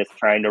Right. and just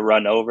trying to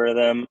run over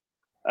them,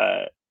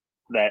 uh,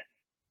 that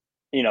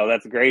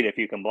that's great if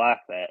you can block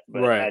that.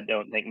 But I Right.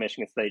 don't think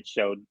Michigan State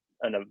showed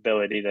an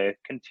ability to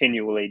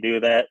continually do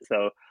that.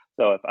 So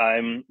if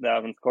I'm the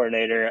offense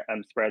coordinator,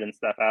 I'm spreading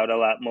stuff out a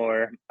lot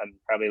more. I'm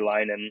probably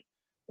lining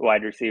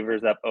wide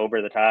receivers up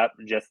over the top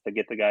just to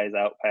get the guys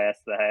out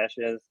past the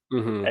hashes,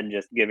 Mhm. and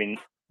just giving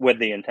with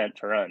the intent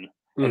to run,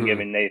 and Mhm.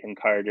 giving Nathan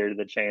Carter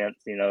the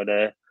chance,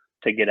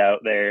 to get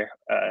out there,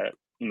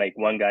 make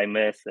one guy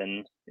miss,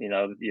 and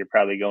you're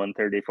probably going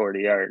 30,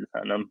 40 yards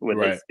on him with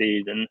his Right.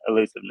 speed and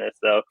elusiveness.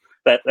 So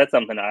that's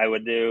something I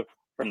would do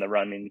from the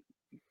running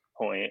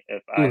point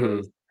if I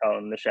was Mhm.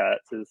 calling the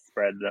shots, is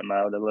spread them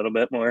out a little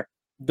bit more.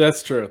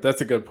 That's true. That's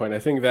a good point. I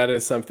think that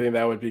is something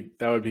that would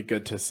be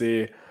good to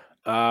see.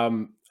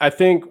 I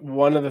think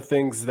one of the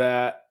things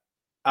that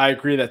I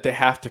agree that they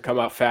have to come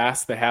out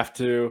fast. They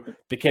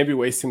can't be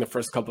wasting the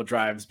first couple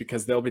drives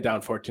because they'll be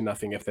down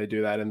 14-0 if they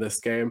do that in this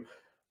game.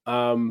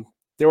 Um,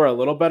 they were a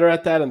little better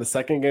at that in the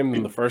second game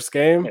than the first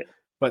game, Yeah,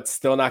 but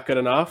still not good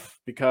enough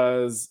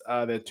because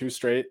they had two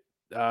straight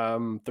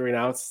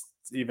 3-and-outs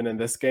even in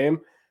this game.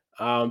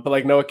 But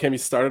like Noah Kim, he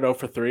started 0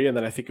 for 3, and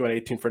then I think he went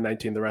 18 for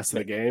 19 the rest of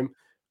the game.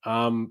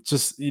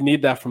 Just you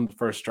need that from the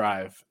first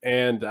drive.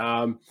 And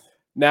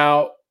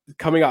now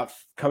coming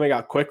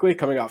out quickly,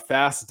 coming out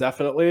fast,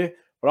 definitely,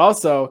 but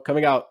also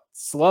coming out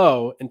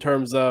slow in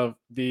terms of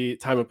the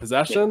time of yeah,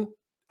 possession.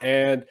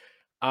 And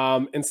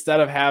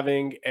instead of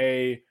having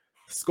a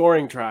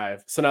scoring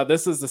drive. So now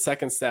this is the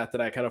second stat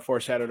that I kind of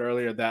foreshadowed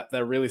earlier that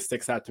really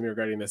sticks out to me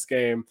regarding this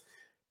game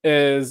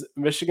is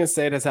Michigan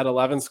State has had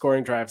 11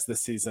 scoring drives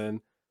this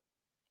season.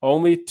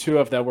 Only 2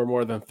 of them were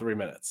more than 3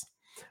 minutes.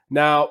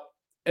 Now,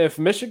 if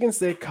Michigan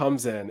State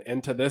comes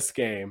into this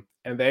game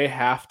and they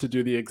have to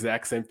do the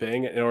exact same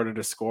thing in order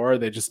to score,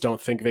 they just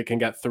don't think they can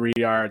get 3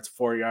 yards,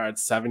 4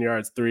 yards, 7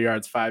 yards, 3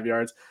 yards, 5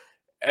 yards.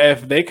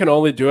 If they can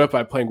only do it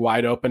by playing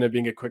wide open and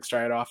being a quick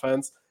stride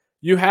offense,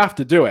 you have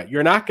to do it.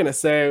 You're not going to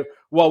say,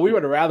 "Well, we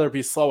would rather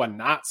be slow and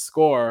not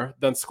score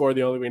than score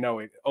the only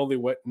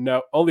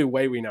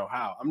way we know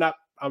how."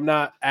 I'm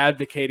not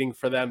advocating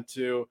for them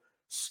to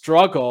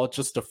struggle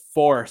just to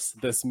force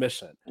this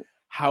mission.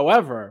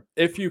 However,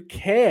 if you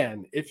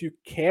can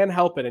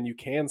help it and you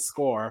can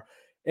score,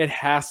 it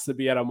has to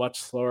be at a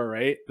much slower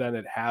rate than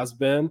it has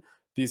been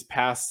these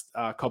past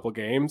couple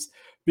games.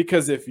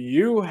 Because if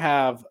you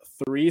have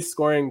 3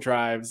 scoring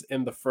drives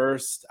in the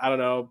first, I don't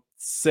know,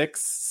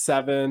 6,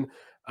 7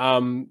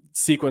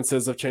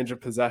 sequences of change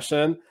of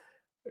possession,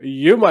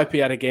 you might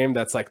be at a game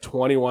that's like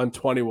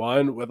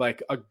 21-21 with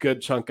like a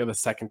good chunk of the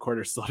second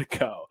quarter still to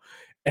go.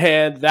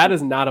 And that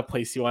is not a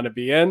place you want to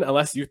be in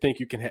unless you think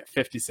you can hit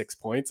 56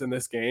 points in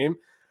this game.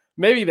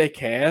 Maybe they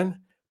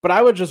can, but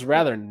I would just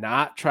rather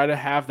not try to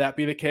have that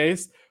be the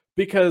case,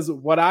 because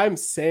what I'm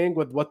saying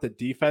with what the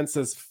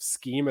defense's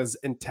scheme is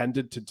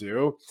intended to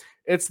do,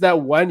 it's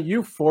that when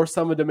you force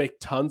someone to make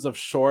tons of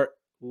short,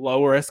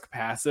 low risk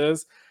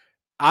passes,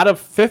 out of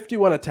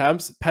 51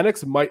 attempts,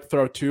 Penix might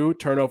throw 2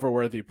 turnover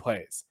worthy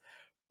plays.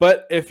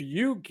 But if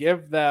you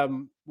give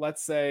them,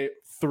 let's say,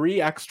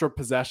 3 extra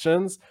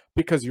possessions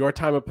because your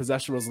time of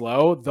possession was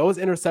low, those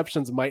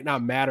interceptions might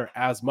not matter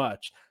as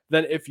much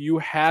than if you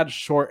had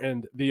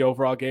shortened the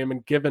overall game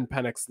and given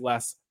Penix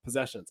less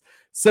possessions.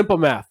 Simple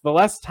math. The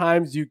less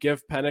times you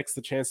give Penix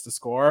the chance to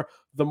score,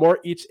 the more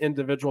each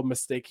individual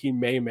mistake he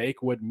may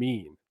make would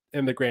mean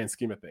in the grand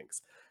scheme of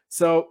things.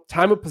 So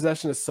time of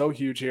possession is so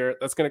huge here.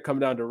 That's going to come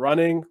down to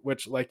running,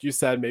 which, like you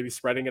said, maybe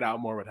spreading it out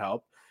more would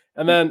help.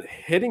 And then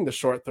hitting the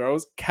short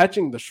throws,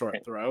 catching the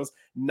short throws,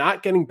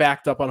 not getting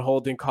backed up on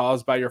holding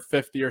calls by your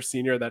fifth-year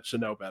senior that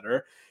should know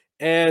better,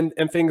 and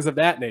things of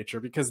that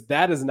nature, because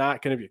that is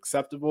not going to be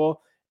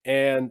acceptable,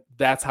 and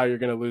that's how you're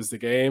going to lose the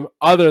game,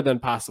 other than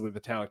possibly the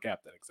talent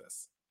gap that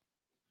exists.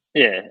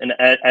 Yeah, and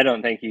I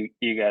don't think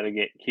you got to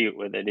get cute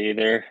with it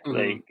either.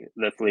 Like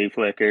the flea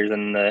flickers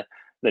and the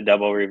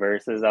double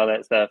reverses, all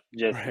that stuff.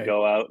 Just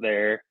go out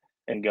there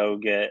and go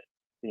get,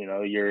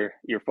 your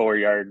 4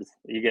 yards.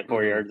 You get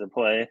 4 yards of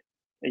play.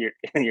 You're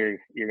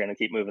going to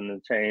keep moving the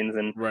chains,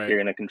 and you're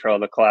going to control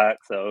the clock.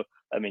 So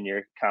I mean,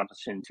 you're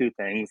accomplishing 2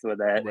 things with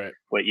that.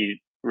 What you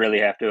really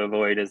have to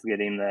avoid is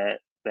getting that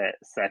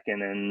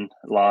second and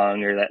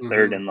long or that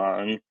third and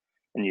long,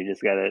 and you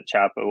just got to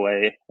chop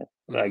away.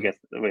 I guess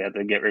we have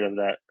to get rid of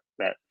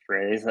that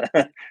phrase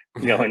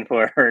going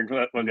forward.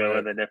 We'll go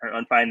with a different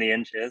one. Find the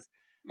inches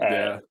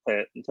to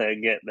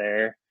get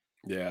there.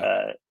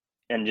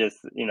 And just,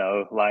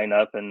 line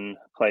up and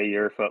play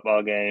your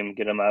football game,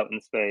 get them out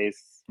in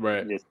space,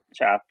 just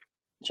chop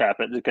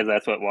it, because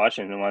that's what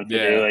Washington wants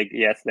to do. Like,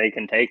 yes, they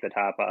can take the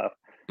top off,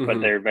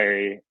 but they're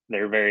very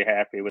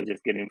happy with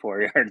just getting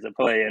 4 yards of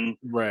play and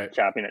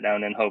chopping it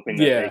down and hoping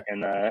that they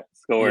can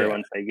score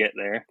once they get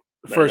there.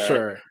 But, for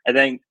sure. I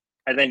think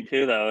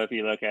too, though, if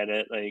you look at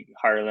it, like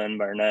Harlan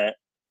Barnett,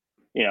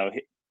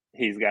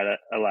 he's got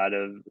a lot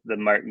of the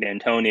Mark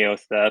D'Antonio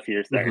stuff.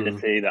 You're starting to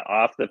see the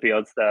off the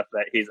field stuff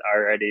that he's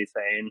already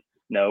saying,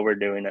 no, we're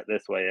doing it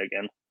this way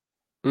again.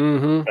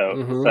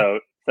 So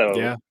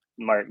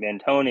Mark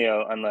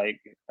D'Antonio, unlike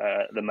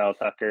the Mel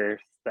Tucker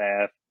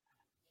staff,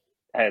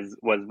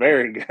 was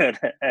very good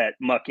at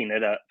mucking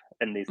it up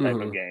in these type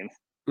of games.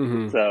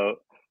 So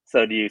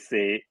do you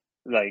see,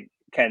 like,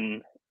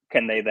 can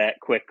they that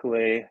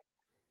quickly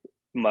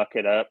muck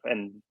it up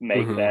and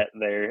make that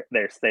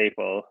their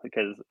staple?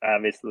 Because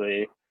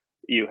obviously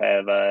you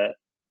have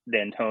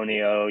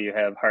D'Antonio, you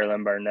have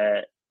Harlan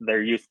Barnett,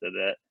 they're used to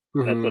that.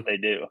 That's what they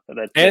do.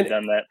 They've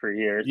done that for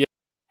years.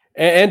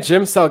 And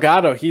Jim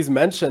Salgado, he's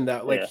mentioned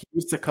that he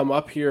used to come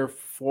up here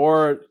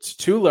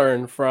to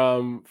learn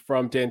from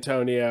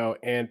D'Antonio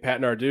and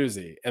Pat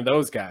Narduzzi and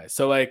those guys.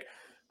 So it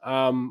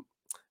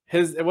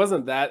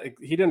wasn't that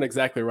he didn't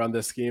exactly run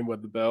this scheme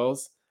with the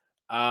Bills.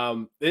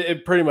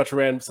 It pretty much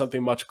ran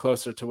something much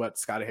closer to what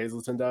Scotty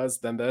Hazelton does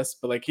than this,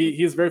 but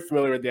he's very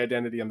familiar with the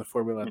identity and the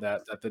formula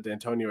that the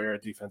D'Antonio era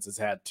defenses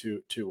had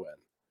to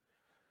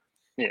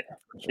win.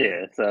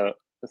 So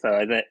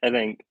I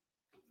think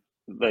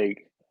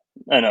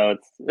I know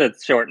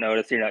it's short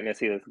notice. You're not going to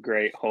see this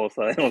great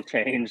wholesale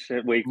change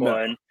at week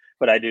 1,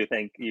 but I do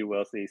think you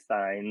will see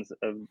signs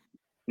of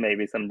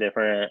maybe some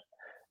different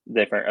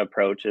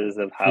approaches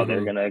of how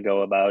they're going to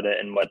go about it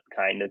and what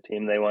kind of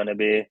team they want to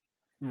be.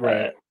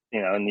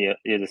 And you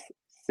just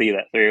see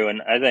that through.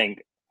 And I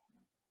think,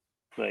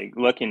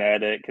 looking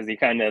at it, because you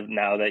kind of,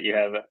 now that you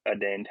have a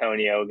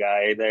D'Antonio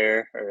guy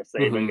there or a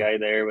Saban guy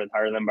there with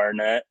Harlan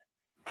Barnett,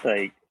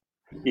 that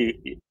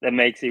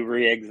makes you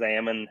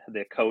re-examine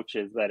the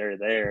coaches that are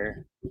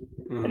there.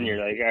 And you're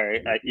like, all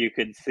right, you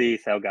could see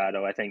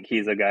Salgado. I think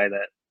he's a guy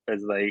that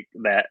is like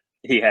that.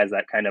 He has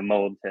that kind of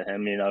mold to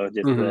him,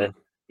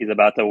 he's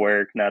about the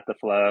work, not the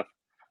fluff.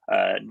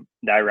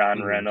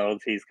 Dyron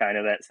Reynolds, he's kind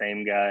of that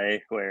same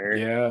guy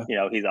where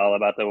he's all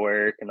about the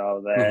work and all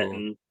of that.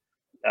 And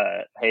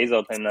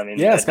Hazelton, I mean,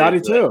 Scotty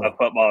too, a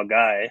football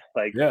guy.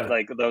 Like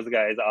those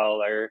guys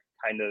all are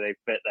kind of, they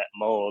fit that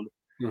mold.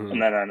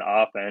 And then on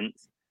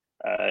offense,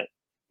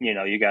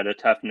 you got a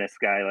toughness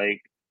guy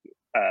like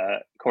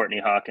Courtney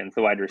Hawkins,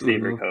 the wide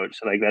receiver coach.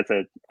 That's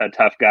a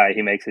tough guy.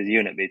 He makes his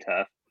unit be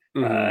tough.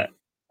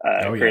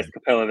 Chris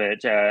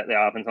Kapilovich, the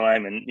offensive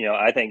lineman,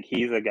 I think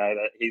he's a guy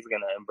that he's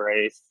going to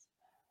embrace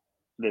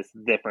this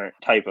different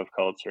type of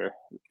culture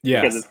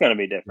because it's going to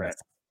be different.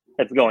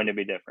 It's going to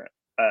be different.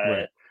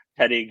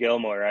 Teddy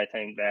Gilmore, I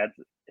think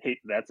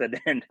that's a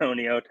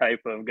D'Antonio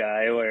type of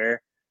guy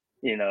where,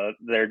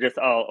 they're just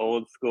all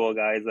old school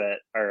guys that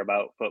are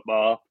about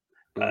football.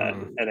 I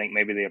think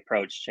maybe the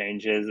approach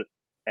changes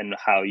and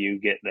how you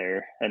get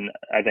there. And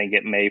I think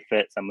it may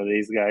fit some of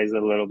these guys a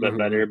little bit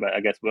better, but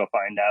I guess we'll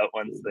find out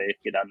once they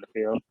get on the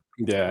field.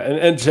 Yeah,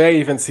 and Jay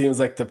even seems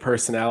like the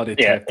personality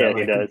type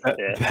he does.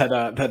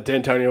 that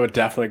D'Antonio would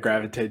definitely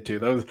gravitate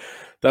to.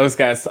 those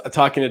guys,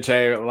 talking to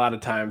Jay a lot of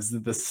times,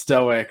 the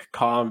stoic,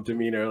 calm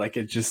demeanor, like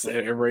it just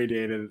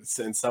irradiated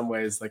in some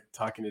ways, like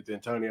talking to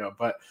D'Antonio.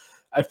 But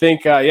I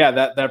think,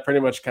 that pretty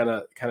much kind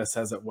of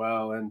says it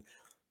well. And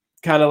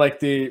kind of like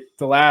the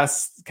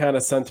last kind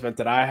of sentiment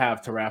that I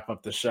have to wrap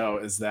up the show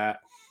is that,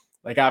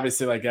 like,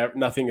 obviously, like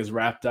nothing is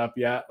wrapped up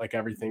yet. Like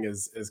everything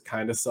is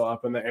kind of still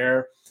up in the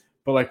air.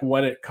 But like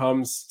when it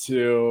comes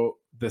to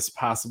this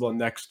possible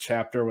next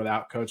chapter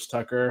without Coach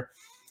Tucker,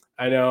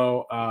 I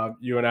know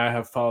you and I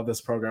have followed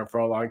this program for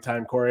a long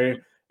time,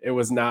 Corey. It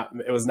was not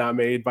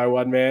made by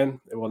one man.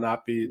 It will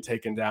not be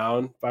taken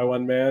down by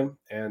one man.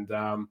 And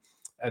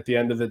at the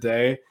end of the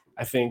day,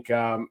 I think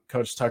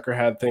Coach Tucker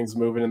had things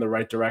moving in the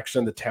right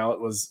direction. The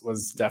talent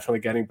was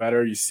definitely getting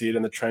better. You see it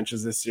in the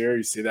trenches this year.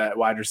 You see that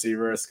wide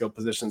receiver, skill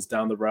positions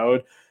down the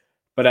road.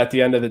 But at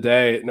the end of the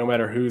day, no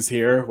matter who's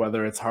here,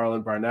 whether it's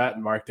Harlan Barnett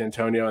and Mark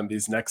D'Antonio in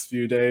these next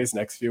few days,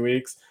 next few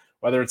weeks,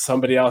 whether it's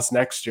somebody else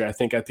next year, I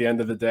think at the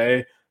end of the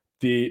day,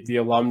 the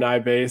alumni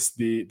base,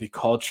 the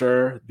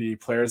culture, the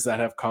players that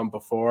have come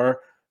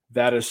before,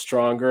 that is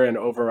stronger and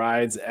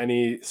overrides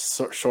any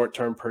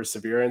short-term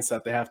perseverance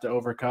that they have to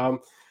overcome.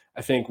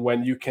 I think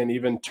when you can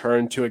even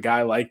turn to a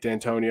guy like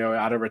D'Antonio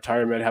out of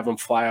retirement, have him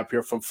fly up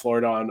here from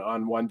Florida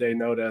on one-day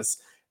notice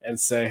and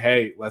say,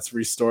 hey, let's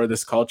restore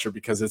this culture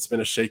because it's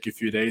been a shaky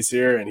few days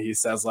here, and he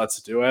says,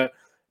 let's do it.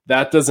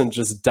 That doesn't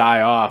just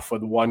die off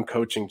with one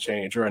coaching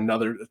change or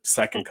another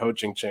second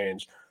coaching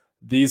change.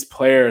 These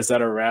players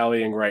that are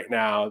rallying right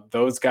now,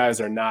 those guys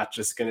are not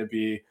just going to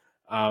be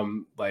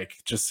like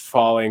just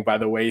falling by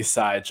the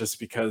wayside just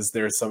because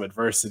there's some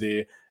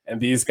adversity, and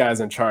these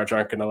guys in charge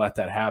aren't going to let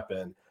that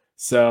happen.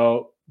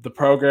 So the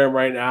program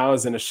right now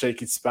is in a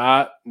shaky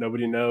spot.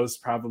 Nobody knows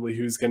probably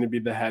who's going to be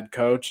the head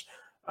coach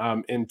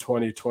in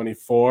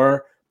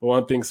 2024. But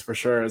one thing's for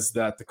sure is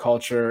that the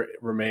culture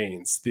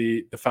remains.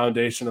 The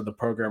foundation of the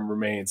program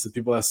remains. The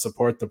people that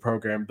support the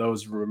program,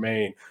 those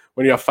remain.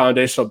 When you have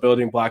foundational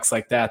building blocks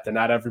like that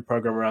not every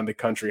program around the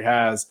country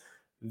has,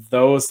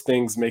 those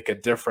things make a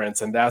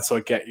difference, and that's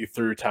what get you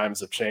through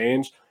times of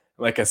change.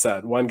 Like I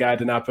said, one guy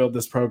did not build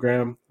this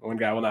program. One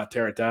guy will not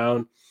tear it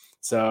down.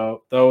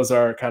 So those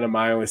are kind of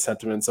my only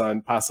sentiments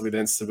on possibly the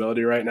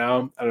instability right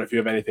now. I don't know if you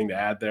have anything to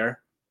add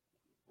there.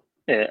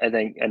 Yeah, I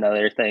think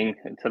another thing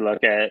to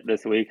look at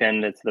this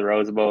weekend, it's the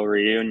Rose Bowl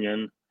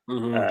reunion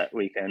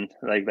weekend.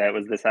 Like that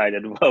was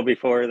decided well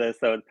before this,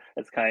 so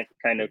it's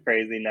kind of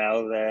crazy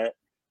now that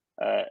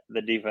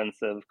the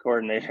defensive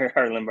coordinator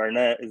Harlan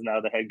Barnett is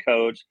now the head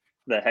coach.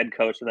 The head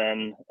coach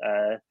then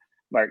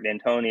Mark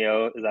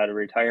D'Antonio is out of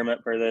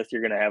retirement for this.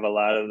 You're going to have a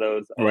lot of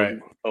those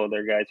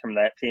older guys from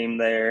that team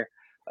there,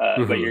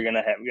 but you're going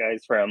to have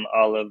guys from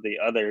all of the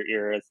other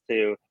eras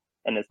too.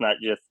 And it's not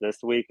just this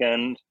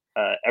weekend.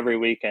 Every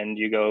weekend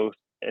you go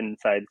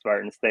inside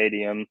Spartan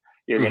Stadium,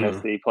 you're going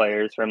to see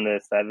players from the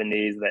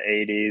 70s, the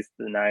 80s,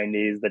 the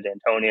 90s, the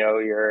D'Antonio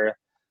era.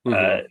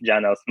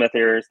 John L. Smith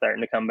here is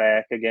starting to come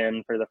back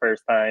again for the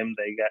first time.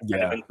 They got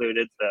kind of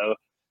included.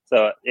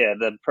 So yeah,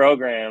 the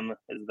program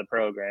is the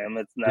program.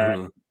 It's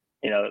not,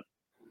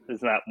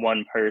 it's not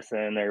one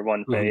person or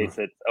one face.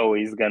 It's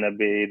always going to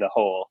be the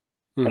whole.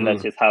 And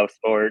that's just how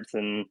sports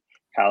and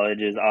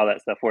colleges, all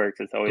that stuff works.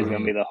 It's always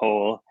going to be the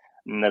whole.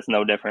 And that's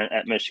no different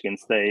at Michigan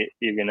State.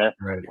 You're going to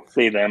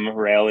see them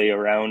rally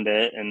around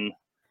it, and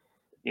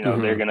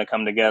they're going to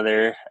come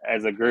together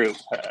as a group.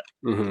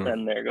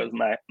 And there goes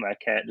my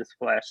cat just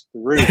flashed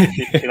the roof.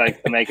 She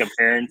likes to make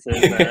appearances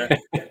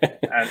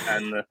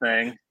on the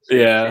thing.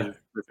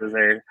 This is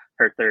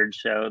her third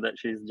show that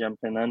she's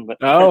jumping on. But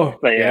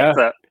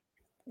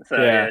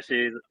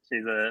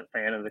she's a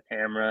fan of the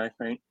camera,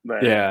 I think.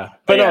 But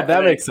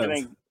that makes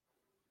sense.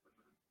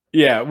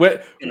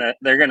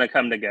 They're going to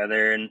come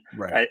together, and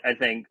I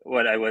think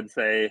what I would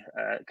say,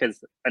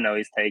 because I know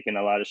he's taking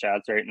a lot of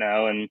shots right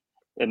now, and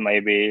it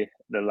might be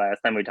the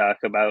last time we talk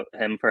about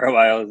him for a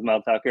while is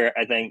Mel Tucker.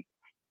 I think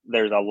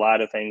there's a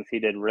lot of things he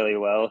did really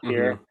well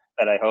here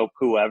that I hope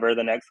whoever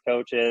the next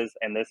coach is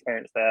and this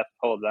current staff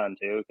holds on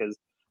to, because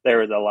there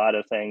was a lot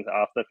of things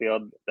off the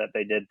field that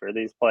they did for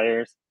these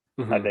players.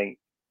 I think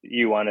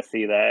you want to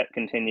see that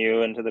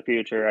continue into the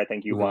future. I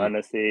think you want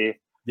to see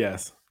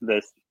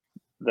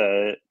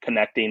the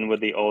connecting with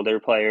the older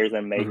players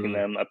and making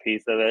them a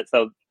piece of it.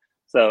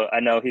 So I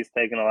know he's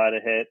taken a lot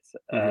of hits,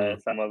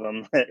 some of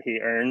them that he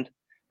earned,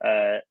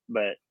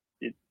 but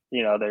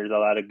there's a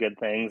lot of good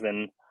things,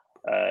 and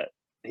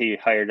he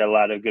hired a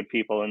lot of good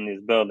people in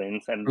these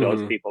buildings, and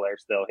those people are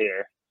still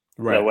here.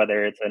 So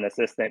whether it's an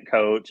assistant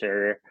coach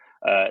or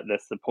the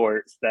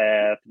support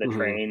staff, the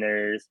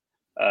trainers,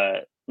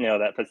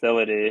 that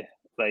facility,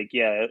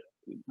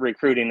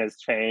 recruiting has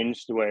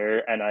changed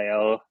where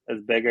NIL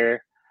is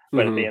bigger,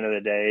 but at the end of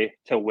the day,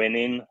 to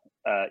winning,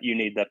 you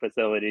need the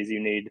facilities, you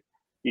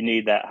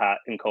need that hot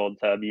and cold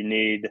tub, you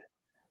need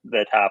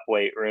the top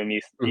weight room,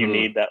 you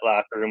need that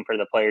locker room for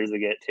the players to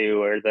get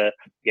to, or the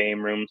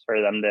game rooms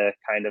for them to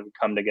kind of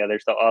come together.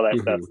 So all that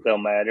stuff still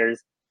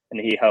matters,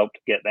 and he helped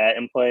get that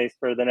in place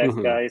for the next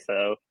guy.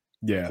 So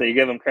Yeah. So you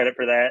give them credit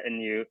for that,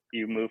 and you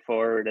move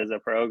forward as a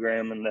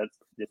program, and that's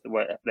just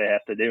what they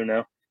have to do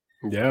now.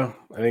 Yeah,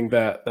 I think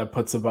that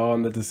puts a bow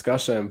on the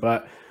discussion.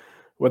 But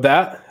with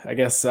that, I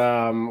guess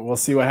we'll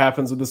see what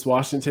happens with this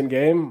Washington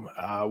game.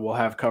 We'll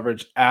have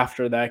coverage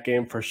after that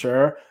game for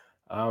sure.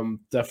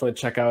 Definitely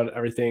check out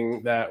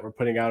everything that we're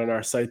putting out on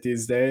our site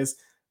these days.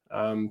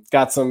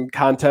 Got some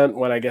content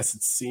when I guess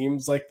it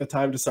seems like the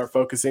time to start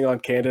focusing on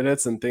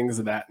candidates and things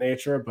of that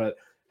nature, but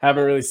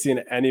haven't really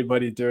seen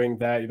anybody doing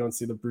that. You don't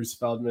see the Bruce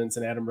Feldmans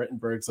and Adam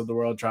Rittenbergs of the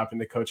world dropping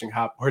the coaching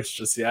hot boards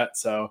just yet.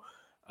 So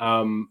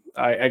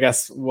I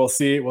guess we'll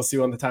see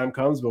when the time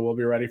comes, but we'll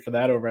be ready for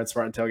that over at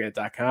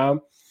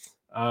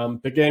SpartanTailgate.com.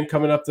 Big game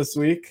coming up this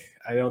week.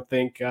 I don't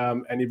think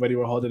anybody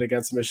will hold it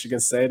against Michigan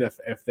State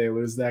if they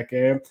lose that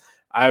game.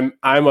 I'm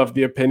of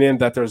the opinion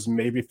that there's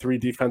maybe 3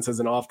 defenses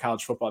in all of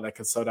college football that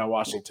could slow down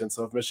Washington.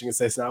 So if Michigan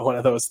State's not one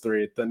of those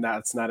 3, then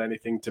that's not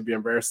anything to be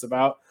embarrassed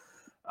about.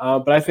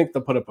 But I think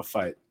they'll put up a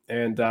fight.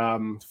 And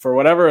for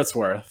whatever it's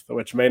worth,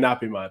 which may not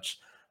be much,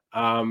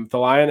 the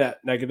line at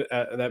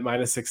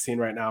minus 16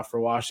 right now for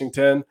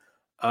Washington.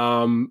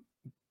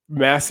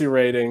 Massey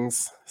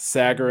ratings,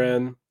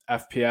 Sagarin,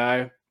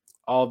 FPI,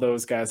 all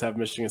those guys have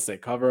Michigan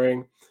State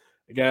covering.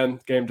 Again,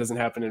 game doesn't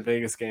happen in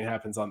Vegas. Game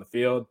happens on the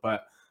field,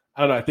 but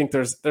I don't know. I think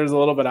there's a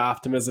little bit of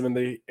optimism in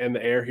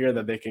the air here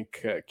that they can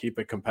keep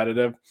it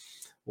competitive.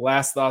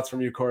 Last thoughts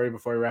from you, Corey,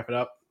 before we wrap it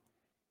up.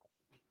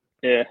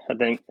 Yeah, I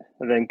think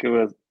it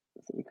was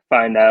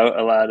find out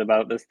a lot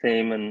about this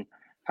team and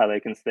how they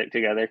can stick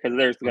together, because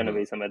there's going to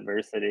be some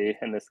adversity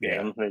in this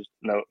game. Yeah.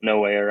 There's no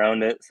way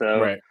around it. So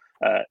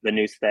right. The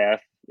new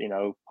staff,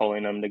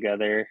 pulling them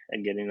together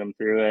and getting them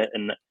through it.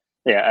 And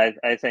yeah,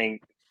 I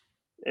think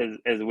as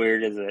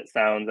weird as it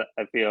sounds,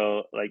 I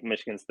feel like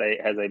Michigan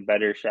State has a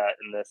better shot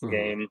in this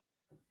game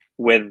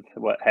with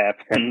what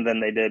happened than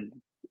they did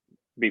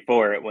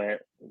before it went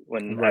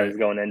when I was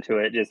going into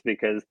it, just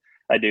because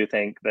I do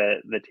think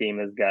that the team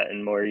has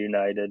gotten more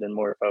united and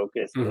more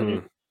focused,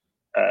 and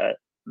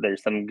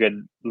there's some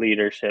good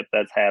leadership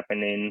that's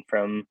happening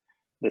from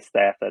the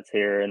staff that's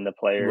here and the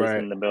players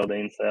in the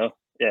building. So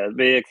yeah,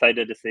 be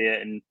excited to see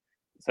it, and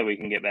so we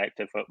can get back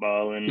to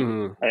football.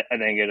 And I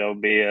think it'll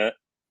be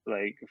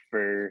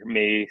for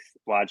me,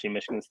 watching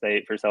Michigan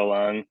State for so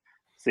long,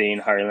 seeing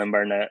Harlan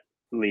Barnett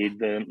lead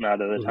them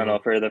out of the tunnel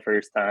for the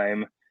first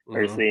time,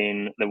 or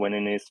seeing the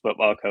winningest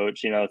football coach,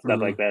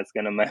 stuff like that's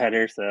going to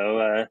matter.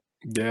 So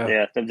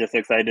yeah, I'm just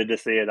excited to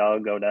see it all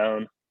go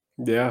down.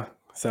 Yeah,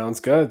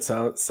 sounds good.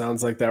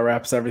 Sounds like that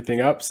wraps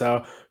everything up.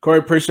 So Corey,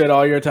 appreciate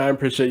all your time.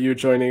 Appreciate you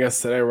joining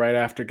us today right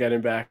after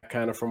getting back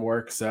kind of from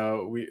work.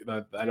 So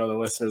I know the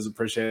listeners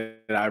appreciate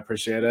it. I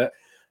appreciate it.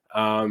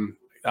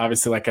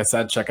 Obviously, like I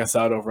said, check us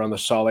out over on the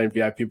Shaw Lane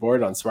VIP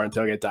board on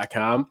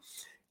SpartanTailgate.com.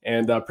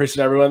 And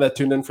appreciate everyone that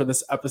tuned in for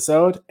this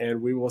episode.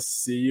 And we will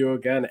see you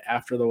again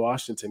after the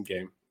Washington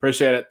game.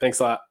 Appreciate it. Thanks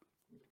a lot.